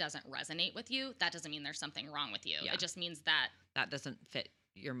say doesn't resonate with you, that doesn't mean there's something wrong with you. Yeah. It just means that doesn't fit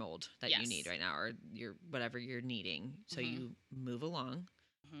your mold that you need right now, or your whatever you're needing. So you move along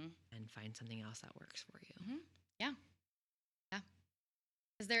and find something else that works for you. Yeah.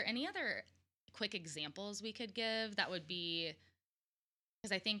 Is there any other quick examples we could give that would be,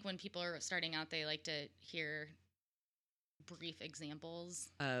 because I think when people are starting out, they like to hear brief examples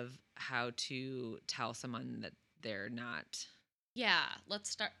of how to tell someone that they're not. Yeah, let's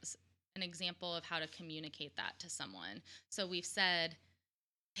start an example of how to communicate that to someone. So we've said,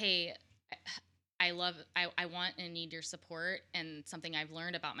 hey, I want and need your support. And something I've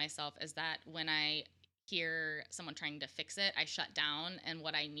learned about myself is that when I hear someone trying to fix it, I shut down. And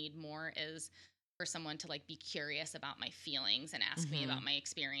what I need more is for someone to like be curious about my feelings and ask me about my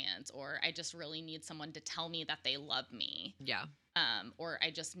experience, or I just really need someone to tell me that they love me. Yeah. Or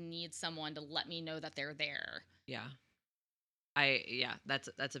I just need someone to let me know that they're there. Yeah.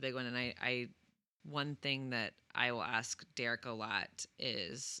 That's a big one. And I one thing that I will ask Derek a lot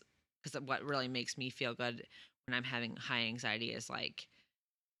is because what really makes me feel good when I'm having high anxiety is like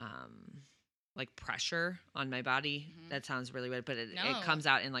pressure on my body. Mhm. That sounds really weird, but it No. comes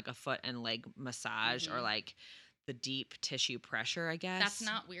out in like a foot and leg massage or Mhm. like the deep tissue pressure, I guess. That's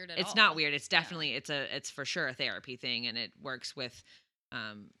not weird at all. It's not weird. It's Yeah. definitely it's for sure a therapy thing, and it works with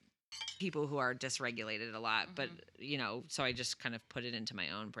people who are dysregulated a lot. But so I just kind of put it into my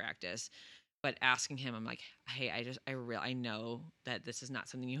own practice. But asking him, I'm like, hey, I know that this is not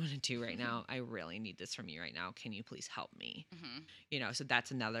something you want to do right now. I really need this from you right now. Can you please help me? Mhm. So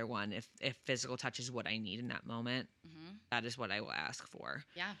that's another one. If physical touch is what I need in that moment, Mhm. that is what I will ask for.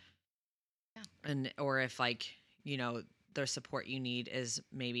 Yeah. And or if the support you need is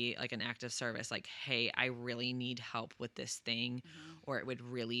maybe like an act of service, like, hey, I really need help with this thing, Mhm. or it would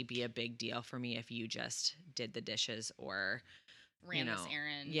really be a big deal for me if you just did the dishes or Ran this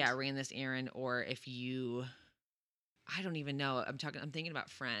errand. Yeah, ran this errand, or if you, I don't even know. I'm thinking about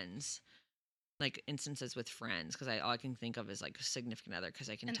friends, like instances with friends, because all I can think of is like a significant other,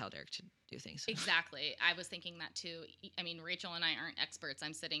 because I can tell Derek to do things. Exactly. I was thinking that too. I mean, Rachel and I aren't experts.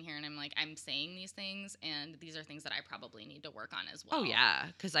 I'm sitting here and I'm like, I'm saying these things, and these are things that I probably need to work on as well. Oh yeah,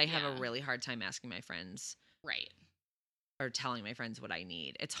 because I have Yeah. a really hard time asking my friends Right. or telling my friends what I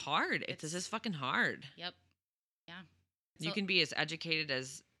need. It's hard. This is fucking hard. Yep. Yeah. You So- can be as educated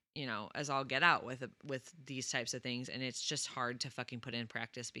as as all get out with these types of things, and it's just hard to fucking put in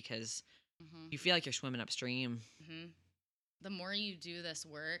practice because Mhm. you feel like you're swimming upstream. Mhm. The more you do this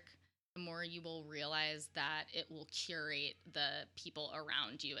work, the more you will realize that it will curate the people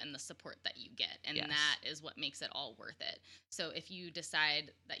around you and the support that you get. And Yes. that is what makes it all worth it. So if you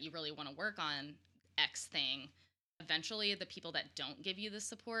decide that you really want to work on X thing, eventually the people that don't give you the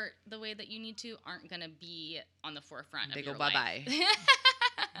support the way that you need to aren't going to be on the forefront They of go your bye-bye. life.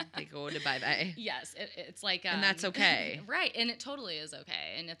 They go to bye-bye. Yes, it's like And that's okay. Right, and it totally is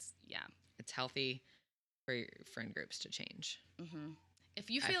okay. And it's It's healthy for your friend groups to change. Mhm. If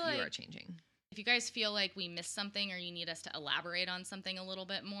you If feel you are like changing. if you guys feel like we missed something or you need us to elaborate on something a little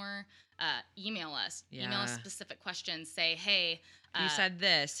bit more, email us. Email us Yeah. specific questions. Say, hey, You said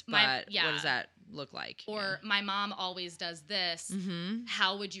this, but my- what yeah. does that look like? or my mom always does this. Mm-hmm.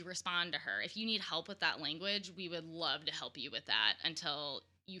 How would you respond to her? If you need help with that language, we would love to help you with that until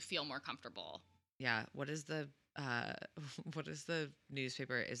you feel more comfortable. Yeah. What is the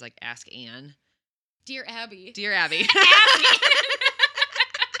newspaper is like Ask Anne? Dear Abby. Dear Abby. Abby.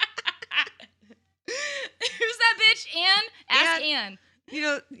 Who's that bitch? Ann? Ask Ann.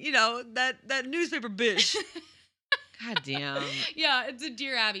 you know that newspaper bitch. God damn. Yeah, it's a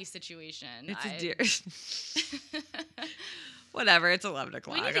Dear Abby situation. It's a dear. Whatever. It's 11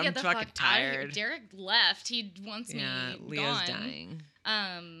 o'clock. We need to I'm get the fucking fuck out of here. tired. Derek left. He wants Yeah, me Leo's gone.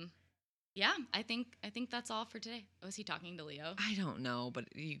 dying. Yeah, I think that's all for today. Was he talking to Leo? I don't know, but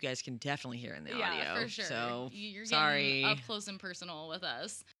you guys can definitely hear in the Yeah, audio. for sure. So You're sorry. getting up close and personal with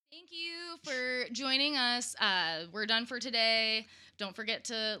us. Thank you for joining us. We're done for today. Don't forget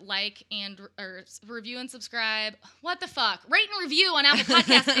to like or review and subscribe. What the fuck? Rate and review on Apple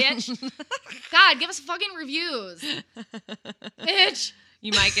Podcasts, bitch. God, give us fucking reviews, bitch.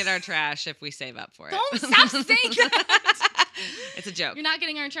 You might get our trash if we save up for it. Don't stop saying that. It's a joke. You're not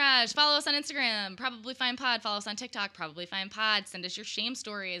getting our trash. Follow us on Instagram, Probably Fine Pod. Follow us on TikTok, Probably Fine Pod. Send us your shame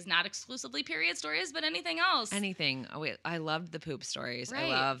stories, not exclusively period stories, but anything else. Anything. Oh, wait, I loved the poop stories. Right. I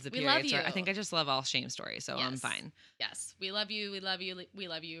love the We period love story. I you. think I just love all shame stories, so I'm Yes. fine. Yes, we love you. We love you. We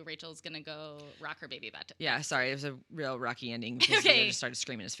love you. Rachel's gonna go rock her baby back. Yeah, sorry, it was a real rocky ending because Okay. I just started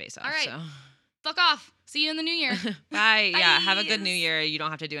screaming his face off. All right. So. Fuck off. See you in the new year. Bye. Yeah, have a good Bye. new year. You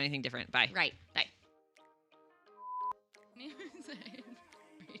don't have to do anything different. Bye. Right. Bye.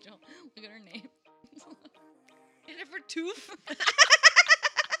 Rachel, look at her name. Jennifer Toof.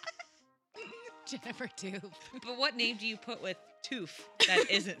 Jennifer Toof. But what name do you put with Toof that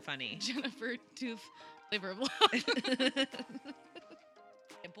isn't funny? Jennifer Toof. Flavor of love.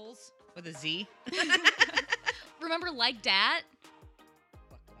 Nipples with a Z. Remember Like Dat?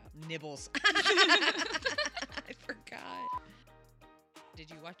 Nibbles. I forgot. Did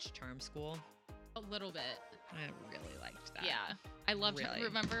you watch Charm School? A little bit. I really liked that. Yeah. I loved her. Really?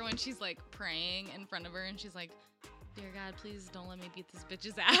 Remember when she's like praying in front of her and she's like, "Dear God, please don't let me beat this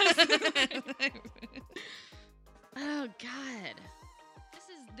bitch's ass." Oh God.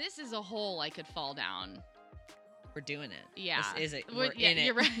 This is a hole I could fall down. We're doing it. Yeah. This is it. Well, We're yeah, in it.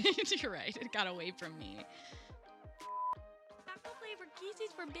 You're right. You're right. It got away from me. Taco flavor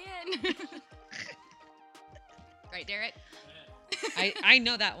Casey's for Ben. Right, Derek? I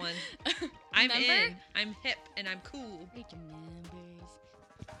know that one. I'm Remember? in. I'm hip and I'm cool. Make your numbers.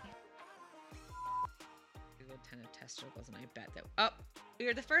 We would kind of test testicles, and I bet that. Oh, we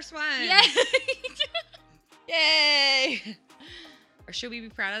were the first one. Yay! Yay! Or should we be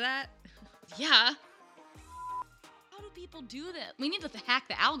proud of that? Yeah. How do people do that? We need to hack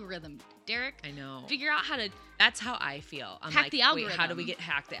the algorithm, Derek. I know. Figure out how to. That's how I feel. I'm Hack like, the wait, how algorithm. do we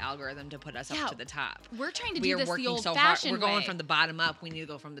hack the algorithm to put us Yeah. up to the top? We're trying to We do are this the working so hard. old-fashioned We're going way. from the bottom up. We need to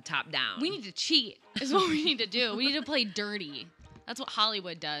go from the top down. We need to cheat. Is what we need to do. We need to play dirty. That's what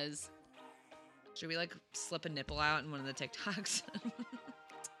Hollywood does. Should we like slip a nipple out in one of the TikToks?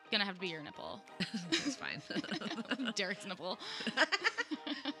 Gonna have to be your nipple. It's fine. Derek's nipple.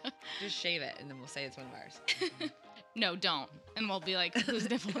 Just shave it, and then we'll say it's one of ours. No, don't. And we'll be like, whose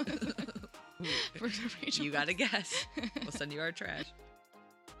nipple? For Rachel. You gotta guess. We'll send you our trash.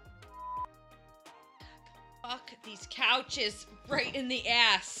 Fuck these couches right in the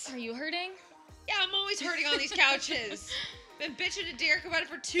ass. Are you hurting? Yeah, I'm always hurting on these couches. Been bitching to Derek about it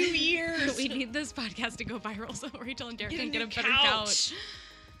for 2 years. We need this podcast to go viral so Rachel and Derek Get a can get new a better couch.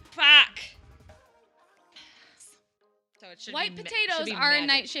 Fuck. So it should White be potatoes should be are a magic.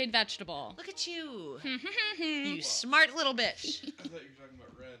 nightshade vegetable. Look at you. You You smart little bitch. I thought you were talking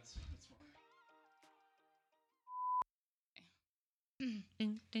about reds. That's fine.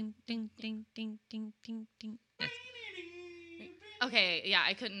 Ding, ding, ding, ding, ding, ding, ding, ding. Okay, yeah,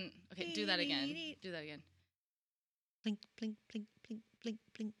 I couldn't. Okay, do that again. Do that again. Blink, blink, blink, blink, blink,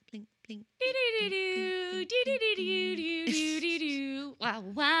 blink, blink, blink. Do-do-do-do, do-do-do-do-do-do-do-do. Wow,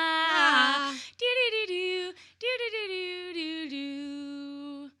 wow. Ah. Do-do-do-do,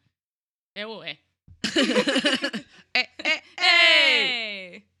 do-do-do-do-do-do. Eh, away.